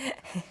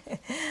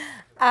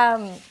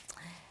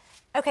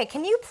 Okay,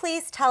 can you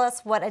please tell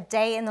us what a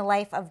day in the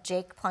life of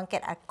Jake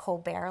Plunkett at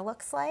Colbert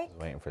looks like? I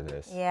was waiting for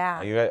this.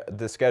 Yeah. You got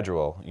the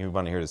schedule. You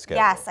want to hear the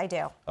schedule? Yes, I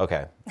do.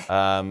 Okay.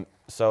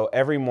 So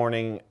every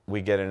morning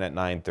we get in at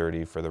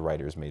 9:30 for the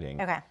writers' meeting.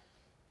 Okay.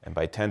 And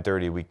by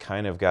 10:30 we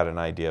kind of got an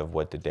idea of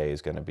what the day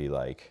is going to be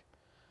like.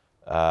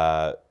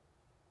 So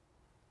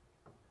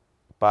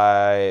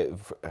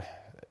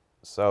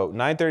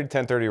 9:30 to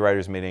 10:30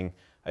 writers' meeting.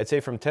 I'd say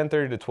from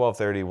 10:30 to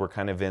 12:30 we're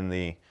kind of in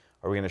the,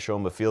 are we going to show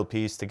them a field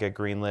piece to get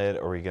greenlit?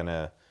 Are we going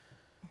to,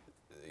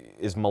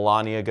 is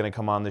Melania going to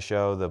come on the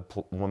show? The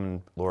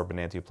woman, Laura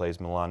Benanti, who plays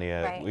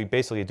Melania. Right. We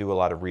basically do a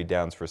lot of read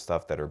downs for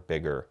stuff that are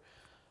bigger.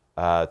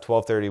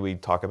 12:30 we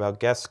talk about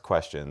guest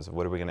questions.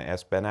 What are we going to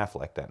ask Ben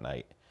Affleck that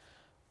night?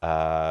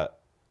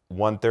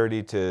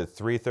 1:30 to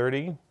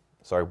 3:30,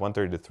 sorry,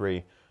 1:30 to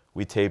 3,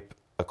 we tape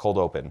a cold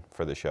open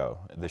for the show.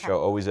 The show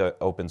always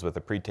opens with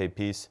a pre-tape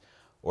piece,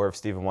 or if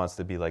Stephen wants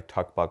to be like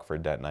Tuck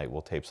Buckford that night,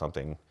 we'll tape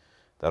something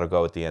that'll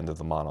go at the end of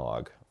the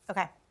monologue.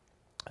 Okay.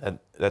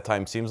 That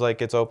time seems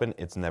like it's open.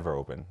 It's never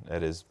open.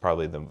 That is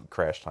probably the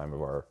crash time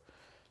of our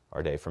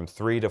day. From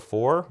 3 to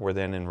 4, we're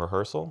then in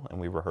rehearsal, and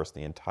we rehearse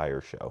the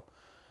entire show.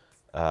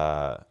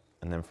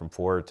 And then from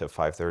 4 to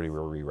 5:30,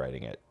 we're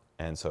rewriting it.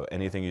 And so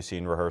anything you see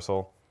in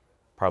rehearsal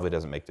probably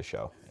doesn't make the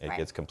show. It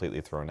gets completely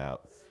thrown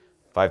out.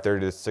 5:30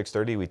 to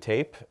 6:30, we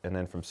tape, and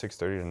then from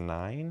 6:30 to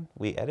 9,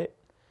 we edit.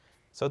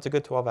 So it's a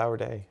good 12-hour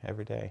day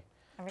every day.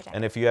 Every day.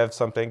 And if you have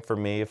something for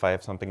me, if I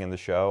have something in the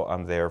show,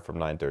 I'm there from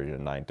 9:30 to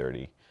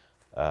 9:30.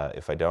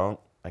 If I don't,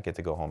 I get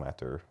to go home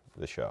after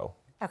the show.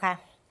 Okay.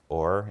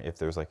 Or if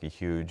there's like a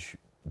huge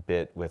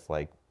bit with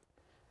like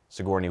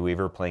Sigourney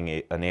Weaver playing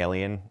an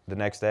alien the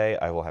next day,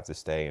 I will have to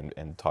stay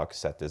and talk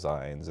set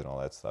designs and all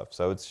that stuff.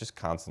 So it's just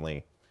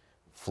constantly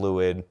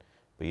fluid,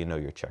 but you know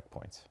your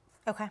checkpoints.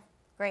 Okay,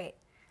 great.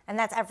 And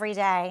that's every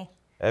day?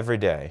 Every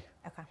day.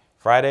 Okay.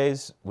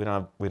 Fridays, we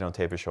don't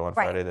tape a show on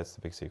Right. Friday. That's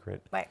the big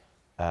secret. Right.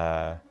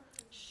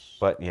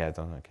 But yeah,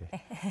 don't okay.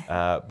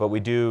 But we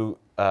do.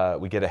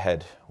 We get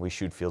ahead. We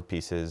shoot field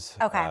pieces.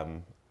 Okay.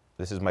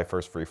 This is my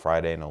first free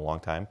Friday in a long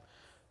time.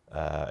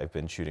 I've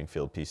been shooting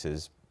field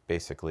pieces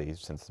basically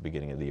since the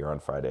beginning of the year on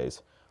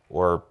Fridays,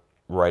 or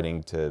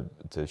writing to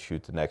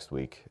shoot the next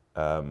week.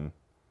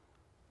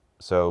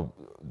 So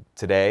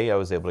today I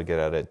was able to get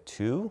out at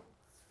 2.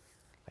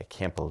 I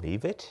can't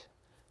believe it.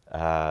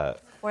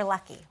 We're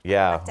lucky.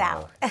 Yeah. Lucked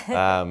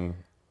out.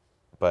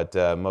 But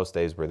most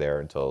days we're there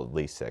until at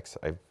least 6.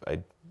 I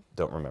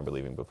don't remember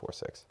leaving before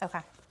 6.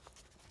 Okay.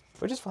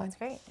 Which is fine. That's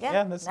great. Yeah.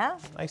 Yeah, that's No.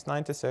 nice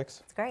 9 to 6.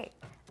 That's great.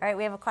 All right,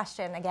 we have a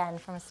question again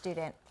from a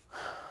student.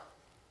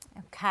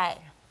 Okay,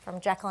 from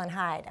Jekyll and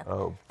Hyde.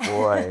 Oh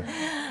boy.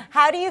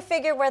 How do you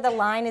figure where the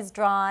line is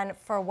drawn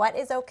for what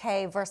is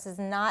okay versus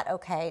not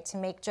okay to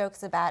make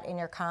jokes about in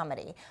your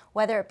comedy,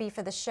 whether it be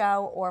for the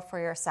show or for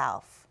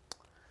yourself?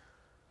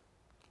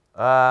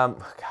 God,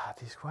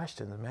 these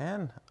questions,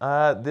 man.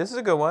 This is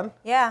a good one.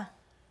 Yeah.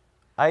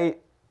 I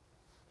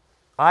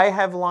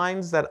have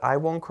lines that I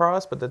won't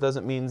cross, but that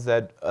doesn't mean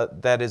that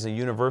that is a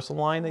universal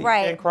line that you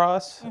Right. can't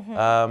cross.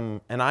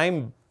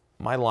 And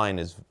my line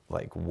is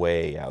like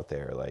way out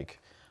there. Like,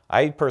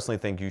 I personally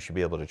think you should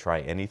be able to try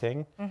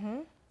anything,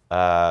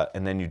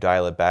 and then you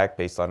dial it back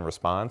based on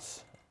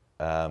response,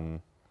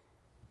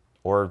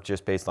 or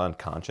just based on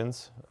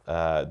conscience.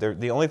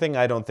 The only thing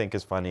I don't think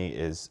is funny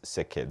is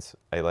sick kids.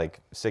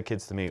 Sick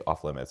kids to me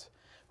off limits,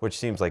 which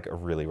seems like a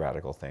really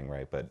radical thing,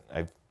 right? But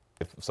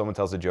if someone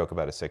tells a joke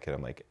about a sick kid,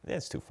 I'm like,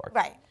 it's too far.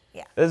 Right.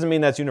 Yeah. That doesn't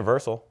mean that's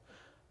universal.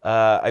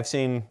 I've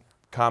seen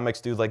comics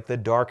do like the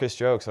darkest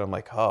jokes, and I'm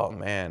like, oh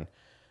man,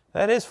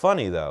 that is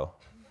funny though.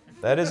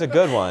 That is a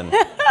good one.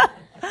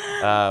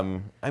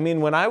 I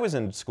mean, when I was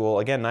in school,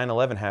 again,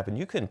 9/11 happened.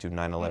 You couldn't do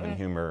 9/11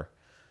 humor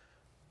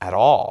at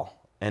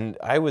all. And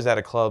I was at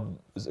a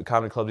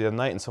comedy club the other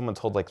night, and someone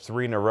told like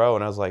 3 in a row,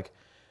 and I was like,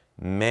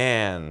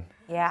 man,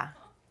 Yeah.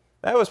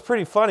 that was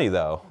pretty funny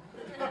though.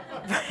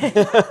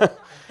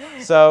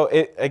 So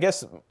I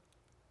guess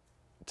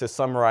to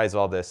summarize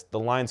all this, the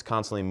line's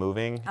constantly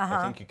moving.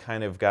 I think you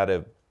kind of got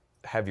to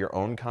have your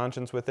own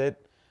conscious with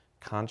it.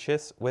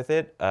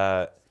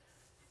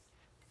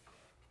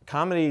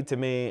 Comedy to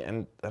me,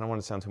 and I don't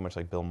want to sound too much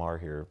like Bill Maher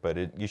here,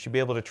 but you should be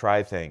able to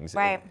try things.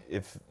 Right.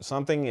 If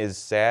something is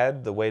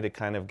sad, the way to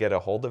kind of get a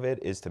hold of it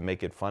is to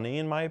make it funny,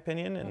 in my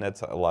opinion, and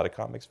that's a lot of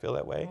comics feel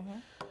that way.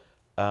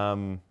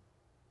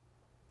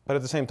 But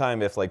at the same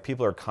time, if like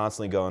people are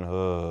constantly going,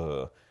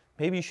 ugh,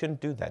 maybe you shouldn't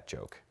do that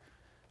joke.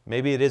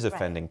 Maybe it is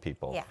offending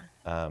people.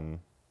 Yeah.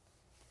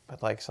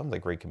 But like some of the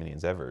great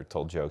comedians ever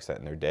told jokes that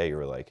in their day you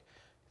were like,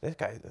 this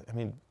guy, I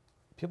mean,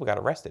 people got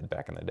arrested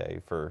back in the day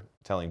for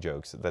telling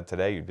jokes that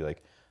today you'd be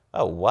like,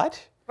 oh,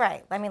 what?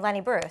 Right. I mean, Lenny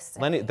Bruce.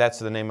 That's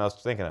the name I was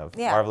thinking of.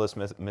 Yeah. Marvelous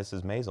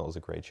Mrs. Maisel is a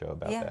great show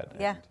about Yeah, that.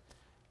 yeah.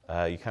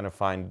 And, you kind of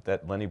find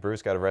that Lenny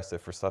Bruce got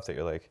arrested for stuff that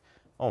you're like,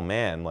 oh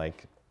man,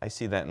 like I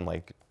see that in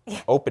like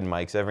open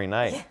mics every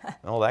night. Yeah.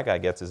 And all that guy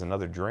gets is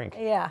another drink.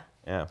 Yeah.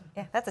 Yeah.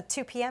 Yeah. That's a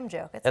 2 p.m.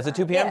 joke. It's That's a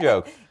fine. 2 p.m. Yeah.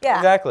 joke. Yeah.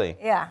 Exactly.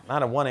 Yeah.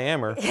 Not a 1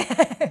 a.m.er.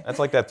 That's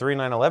like that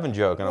 3/9/11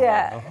 joke. And I'm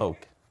like, oh,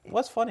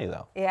 what's funny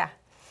though? Yeah.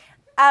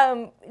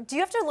 Do you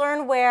have to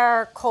learn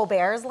where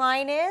Colbert's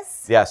line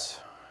is? Yes.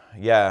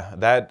 Yeah,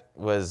 that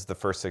was the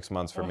first 6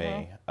 months for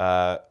me.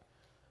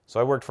 So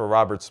I worked for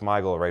Robert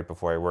Smigel right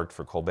before I worked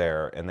for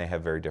Colbert, and they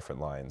have very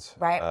different lines.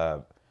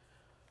 Right.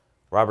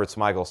 Robert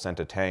Smigel sent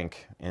a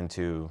tank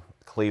into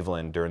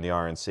Cleveland during the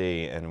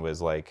RNC and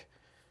was like,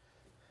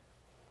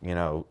 you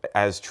know,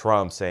 as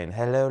Trump saying,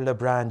 hello,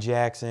 LeBron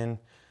Jackson,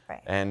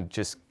 Right. and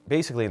just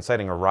basically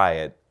inciting a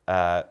riot.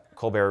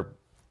 Colbert,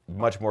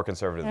 much more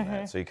conservative than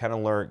that. So you kind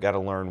of got to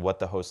learn what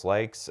the host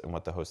likes and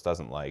what the host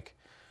doesn't like.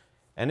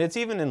 And it's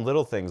even in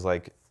little things,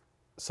 like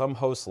some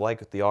hosts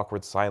like the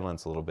awkward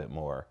silence a little bit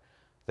more.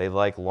 They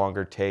like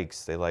longer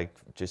takes. They like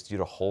just you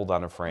to hold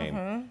on a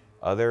frame.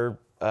 Other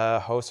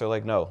hosts are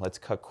like, no, let's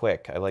cut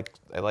quick. I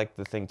like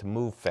the thing to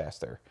move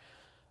faster.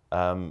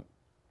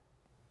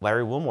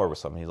 Larry Wilmore was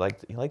something. He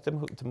liked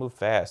to move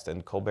fast,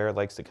 and Colbert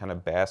likes to kind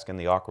of bask in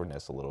the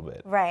awkwardness a little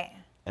bit. Right.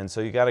 And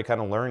so you got to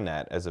kind of learn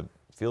that as a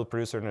field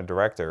producer and a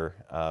director.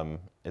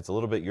 It's a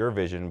little bit your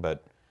vision,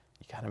 but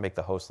you got to make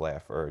the host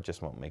laugh, or it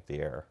just won't make the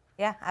air.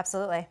 Yeah,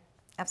 absolutely.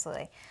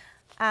 Absolutely.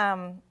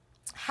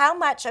 How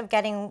much of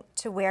getting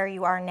to where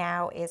you are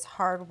now is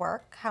hard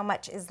work? How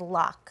much is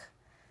luck?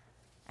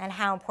 And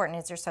how important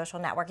is your social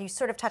network? You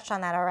sort of touched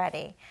on that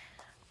already.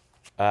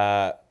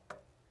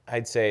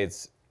 I'd say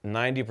it's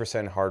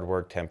 90% hard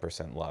work,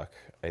 10% luck.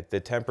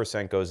 The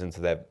 10% goes into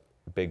that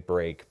big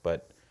break,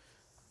 but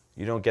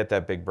you don't get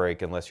that big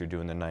break unless you're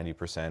doing the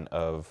 90%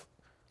 of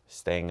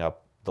staying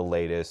up the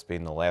latest,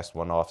 being the last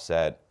one off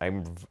set.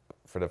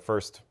 For the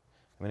first,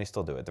 I mean, I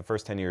still do it. The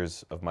first 10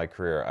 years of my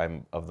career,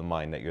 I'm of the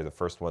mind that you're the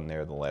first one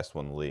there, the last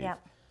one to leave.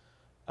 Yep.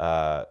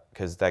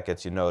 Because that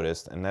gets you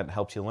noticed and that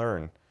helps you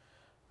learn.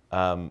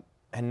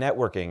 And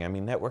networking, I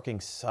mean,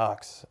 networking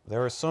sucks.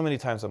 There are so many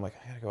times I'm like,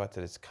 I gotta go out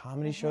to this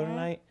comedy show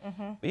tonight,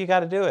 but you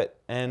gotta do it.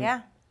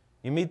 And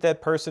you meet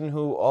that person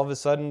who all of a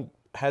sudden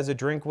has a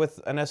drink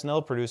with an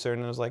SNL producer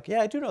and is like,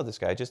 yeah, I do know this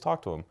guy, I just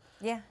talked to him.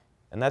 Yeah.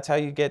 And that's how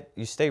you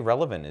stay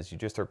relevant, is you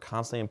just are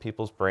constantly in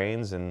people's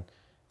brains and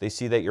they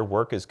see that your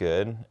work is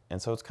good.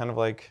 And so it's kind of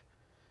like,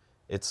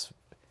 it's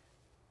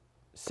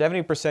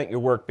 70% your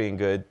work being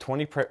good,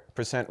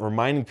 20%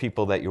 reminding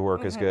people that your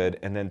work is good,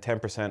 and then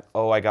 10%,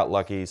 oh, I got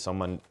lucky,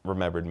 someone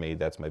remembered me,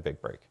 that's my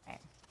big break.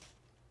 Right.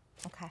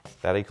 Okay.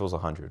 That equals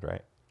 100,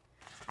 right?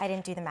 I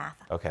didn't do the math.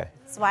 Okay.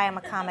 That's why I'm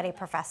a comedy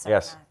professor.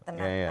 Yes. The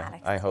Yeah.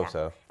 mathematics. I hope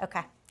so.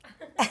 Okay.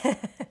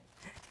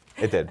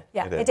 It did.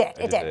 Yeah, It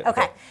did.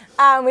 Okay.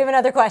 We have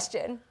another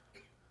question.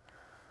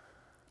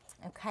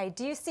 Okay.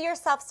 Do you see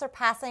yourself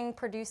surpassing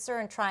producer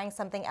and trying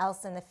something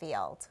else in the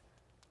field?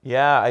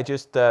 Yeah, I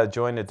just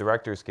joined the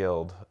Directors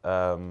Guild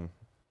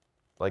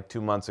like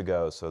 2 months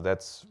ago, so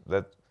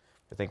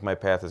I think my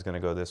path is going to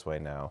go this way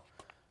now.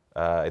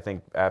 I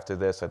think after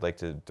this, I'd like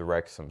to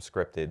direct some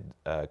scripted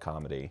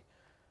comedy,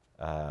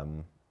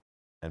 and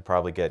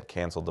probably get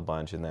canceled a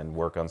bunch, and then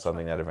work on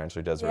something that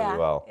eventually does really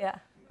well.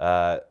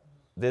 Yeah.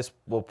 This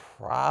will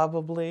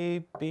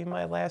probably be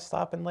my last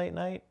stop in late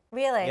night.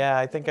 Really? Yeah,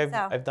 I think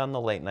so? I've done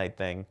the late night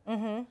thing.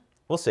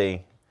 We'll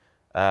see.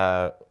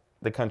 The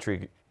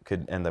country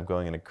could end up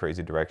going in a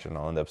crazy direction.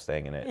 I'll end up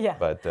staying in it. Yeah.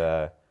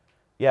 But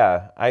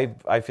yeah,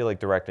 I feel like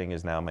directing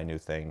is now my new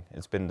thing.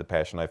 It's been the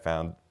passion I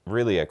found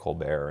really at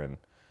Colbert, and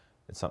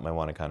it's something I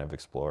want to kind of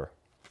explore.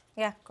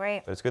 Yeah,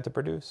 great. But it's good to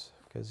produce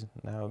because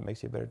now it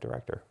makes you a better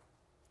director.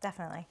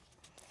 Definitely.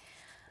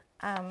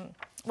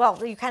 Well,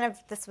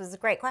 this was a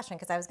great question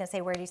because I was going to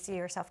say, where do you see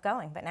yourself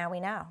going? But now we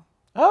know.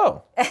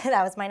 Oh.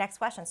 That was my next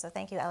question, so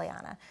thank you,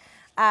 Eliana.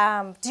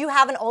 Do you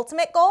have an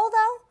ultimate goal,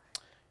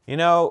 though? You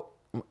know,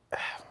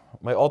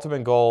 my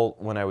ultimate goal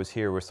when I was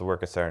here was to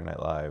work at Saturday Night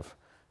Live,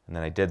 and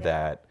then I did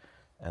that,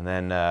 and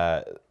then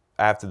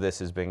after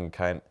this it's been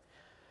kind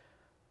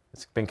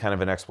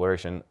of an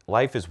exploration.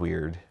 Life is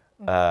weird.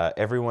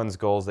 Everyone's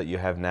goals that you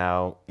have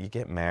now, you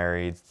get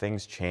married,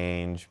 things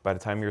change. By the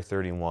time you're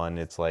 31,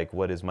 it's like,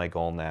 what is my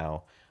goal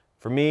now?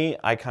 For me,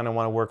 I kind of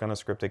want to work on a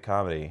scripted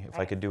comedy. If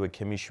I could do a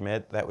Kimmy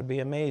Schmitt, that would be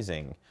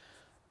amazing.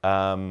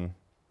 And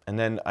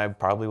then I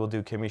probably will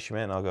do Kimmy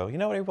Schmitt, and I'll go, you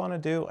know what I want to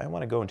do? I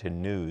want to go into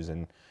news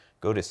and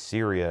go to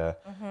Syria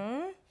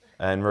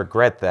and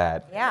regret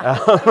that. Yeah.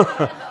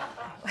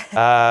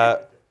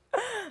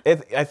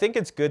 I think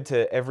it's good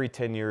to, every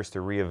 10 years, to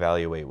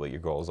reevaluate what your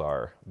goals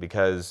are,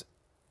 because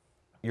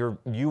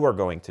you are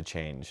going to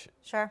change.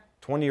 Sure.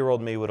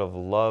 20-year-old me would have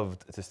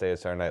loved to stay at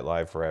Saturday Night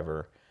Live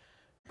forever,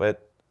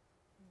 but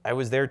I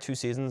was there 2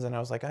 seasons and I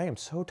was like, I am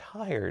so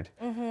tired.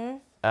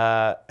 And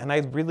I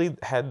really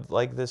had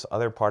like this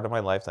other part of my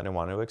life that I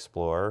wanted to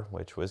explore,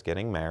 which was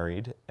getting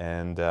married,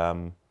 and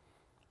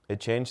it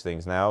changed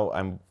things. Now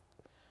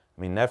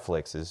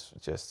Netflix is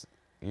just,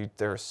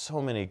 there are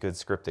so many good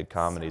scripted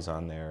comedies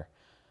on there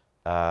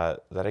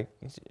that I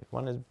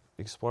want to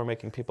explore,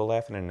 making people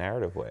laugh in a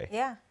narrative way.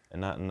 Yeah. And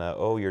not in a,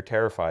 oh, you're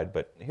terrified,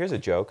 but here's a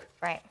joke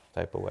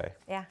type of way.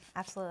 Yeah,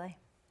 absolutely.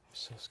 I'm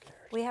so scared.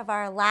 We have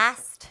our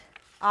last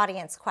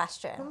audience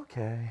question.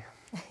 Okay.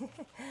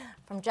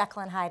 From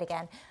Jekyll and Hyde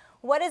again.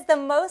 What is the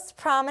most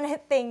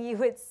prominent thing you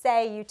would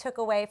say you took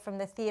away from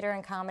the theater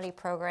and comedy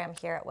program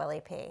here at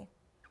Willie P?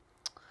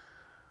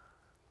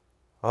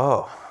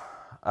 Oh,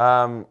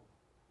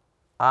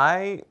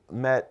 I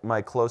met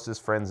my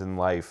closest friends in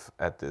life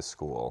at this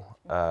school,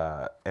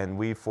 and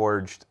we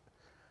forged,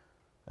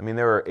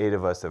 there were 8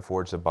 of us that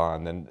forged a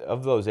bond, and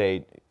of those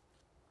 8,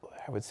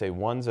 I would say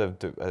one's an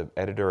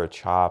editor at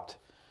Chopped,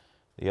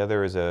 the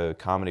other is a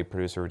comedy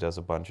producer who does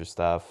a bunch of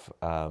stuff.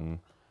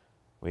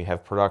 We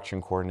have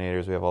production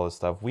coordinators, we have all this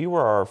stuff. We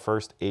were our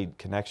first 8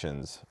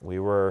 connections. We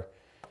were,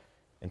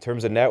 in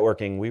terms of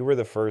networking, we were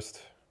the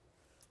first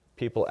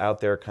people out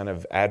there kind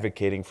of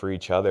advocating for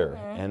each other,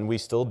 and we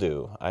still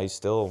do. I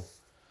still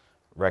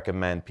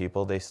recommend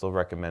people, they still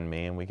recommend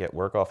me, and we get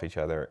work off each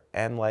other,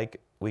 and like,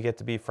 we get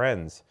to be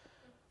friends.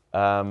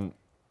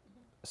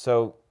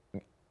 So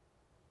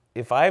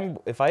if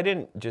I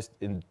didn't just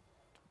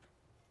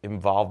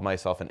involve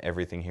myself in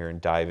everything here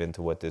and dive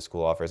into what this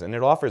school offers, and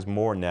it offers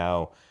more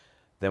now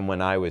than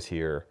when I was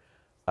here,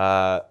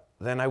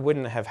 then I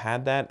wouldn't have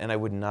had that, and I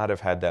would not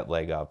have had that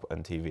leg up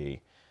on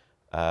TV.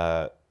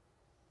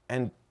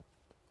 And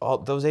all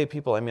those 8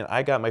 people,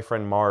 I got my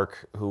friend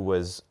Mark, who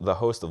was the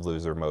host of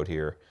Loser Mode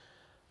here,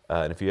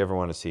 and if you ever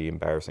want to see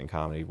embarrassing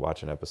comedy,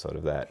 watch an episode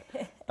of that.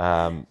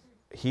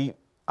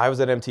 I was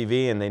at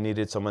MTV, and they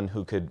needed someone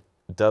who could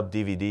dub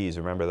DVDs.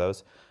 Remember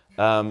those?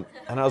 And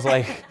I was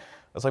like,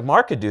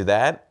 Mark could do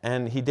that,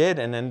 and he did,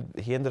 and then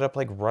he ended up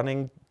like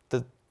running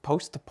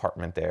post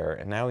department there,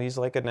 and now he's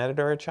like an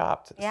editor at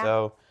Chopped. Yeah.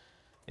 So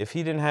if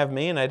he didn't have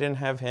me and I didn't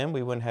have him,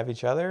 we wouldn't have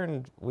each other,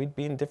 and we'd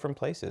be in different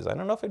places. I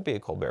don't know if it'd be a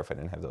Colbert if I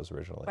didn't have those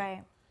originally.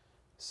 Right.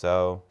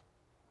 So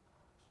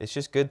it's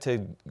just good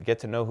to get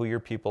to know who your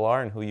people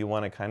are and who you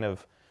want to kind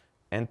of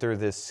enter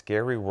this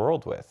scary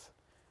world with,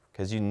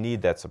 because you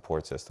need that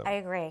support system. I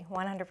agree,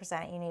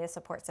 100%. You need a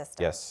support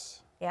system.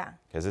 Yes. Yeah.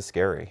 Because it's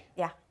scary.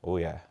 Yeah. Oh,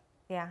 yeah.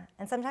 Yeah.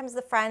 And sometimes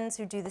the friends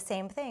who do the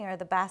same thing are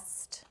the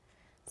best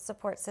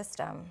support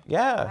system.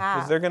 Yeah,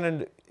 because they're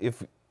going to,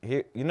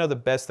 you know, the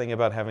best thing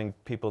about having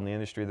people in the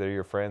industry that are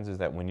your friends is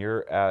that when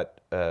you're at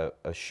a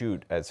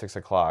shoot at 6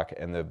 o'clock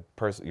and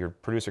your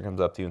producer comes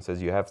up to you and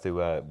says you have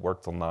to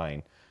work till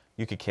 9,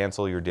 you could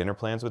cancel your dinner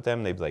plans with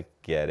them. They'd be like,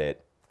 get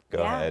it,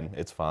 go ahead,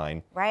 it's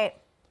fine. Right.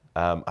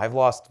 I've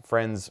lost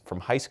friends from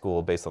high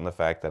school based on the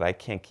fact that I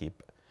can't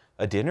keep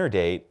a dinner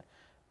date,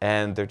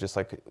 and they're just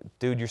like,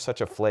 dude, you're such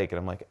a flake. And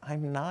I'm like,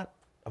 I'm not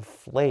a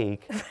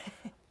flake.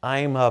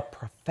 I'm a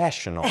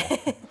professional.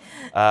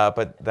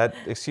 But that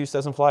excuse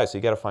doesn't fly, so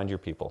you got to find your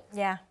people.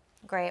 Yeah,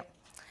 great.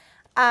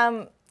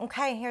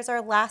 Okay, here's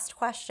our last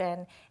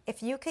question.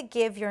 If you could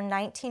give your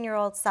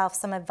 19-year-old self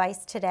some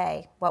advice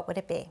today, what would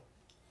it be?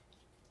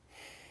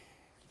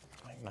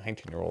 My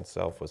 19-year-old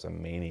self was a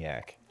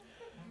maniac.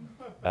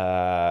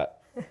 I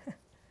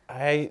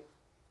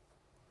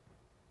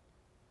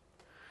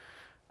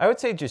would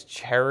say just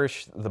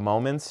cherish the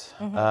moments.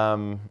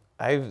 Mm-hmm.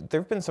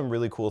 There've been some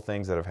really cool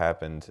things that have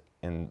happened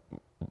in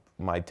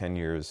my 10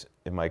 years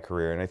in my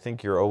career, and I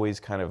think you're always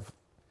kind of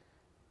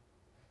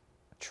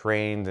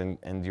trained,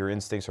 and your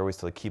instincts are always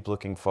to like keep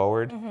looking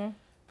forward. Mm-hmm.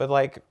 But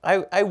like,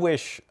 I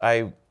wish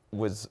I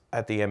was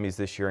at the Emmys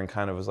this year and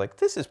kind of was like,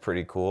 this is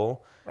pretty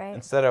cool. Right.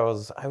 Instead, I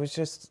was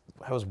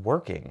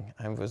working.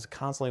 I was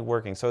constantly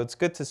working. So it's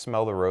good to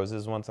smell the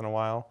roses once in a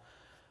while.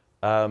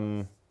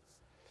 And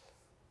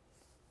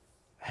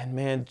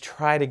man,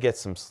 try to get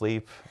some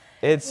sleep.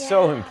 It's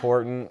so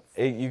important.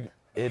 You're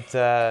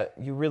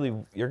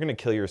gonna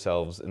kill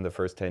yourselves in the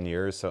first 10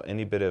 years. So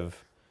any bit of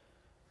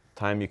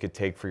time you could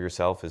take for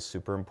yourself is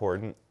super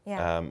important.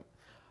 Yeah.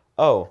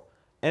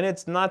 And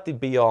it's not the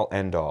be all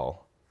end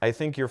all. I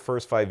think your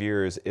first 5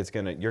 years,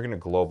 you're gonna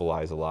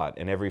globalize a lot,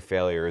 and every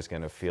failure is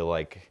gonna feel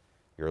like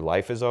your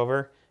life is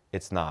over.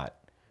 It's not.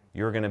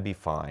 You're gonna be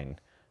fine.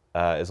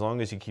 As long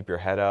as you keep your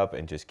head up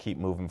and just keep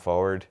moving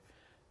forward,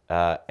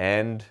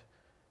 and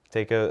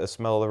take a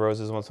smell of the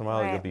roses once in a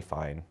while, Right. you'll be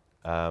fine.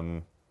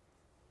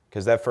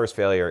 Because that first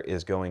failure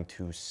is going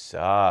to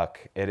suck.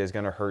 It is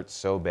going to hurt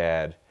so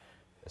bad,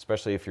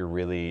 especially if you're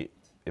really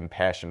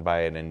impassioned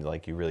by it and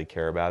like you really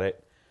care about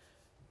it.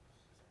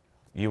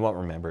 You won't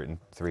remember it in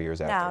 3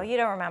 years after. No, you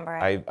don't remember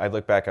it. I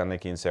look back on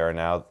Nikki and Sarah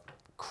now,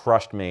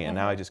 crushed me, and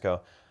now I just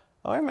go,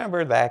 oh, I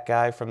remember that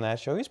guy from that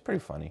show. He's pretty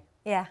funny.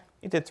 Yeah.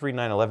 He did 3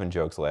 9/11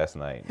 jokes last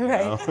night. You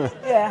Right. know?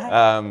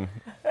 Yeah.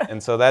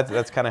 And so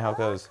that's kind of how it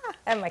goes.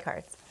 And my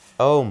cards.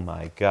 Oh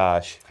my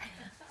gosh.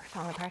 We're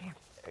falling apart here.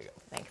 There you go.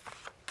 Thanks.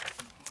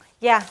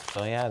 Yeah.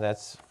 So yeah,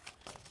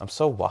 I'm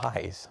so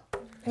wise.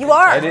 You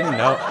are. I didn't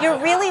know. You're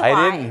really wise.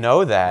 I didn't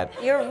know that.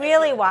 You're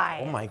really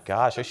wise. Oh my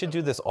gosh, I should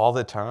do this all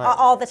the time.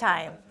 All the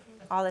time.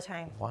 All the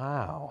time.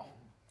 Wow.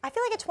 I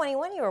feel like at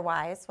 21 you were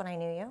wise when I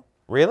knew you.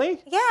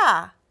 Really?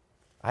 Yeah.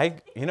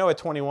 At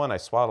 21, I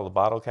swaddled a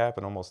bottle cap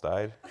and almost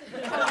died.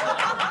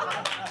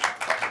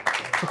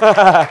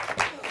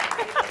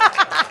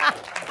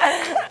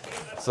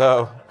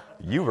 So,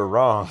 you were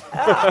wrong.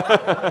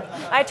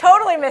 I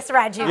totally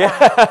misread you.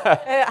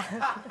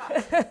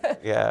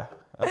 Yeah,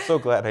 I'm so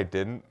glad I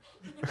didn't.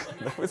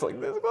 It was like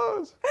this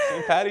close.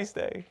 St. Patty's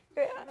Day.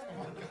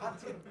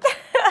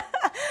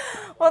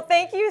 Well,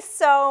 thank you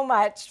so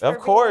much for Of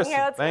course. being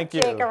here. Let's Thank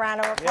give Jake you. a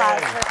round of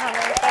applause Yay. for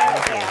coming.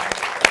 Thank you.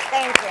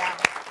 Thank you.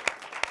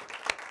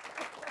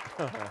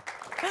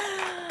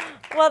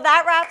 Well,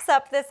 that wraps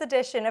up this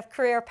edition of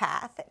Career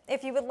Path.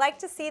 If you would like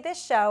to see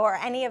this show or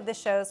any of the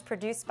shows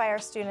produced by our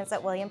students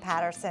at William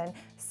Paterson,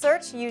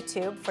 search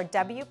YouTube for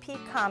WP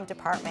Comm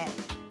Department.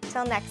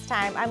 Till next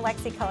time, I'm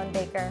Lexi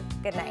Cullen-Baker.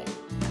 Good night.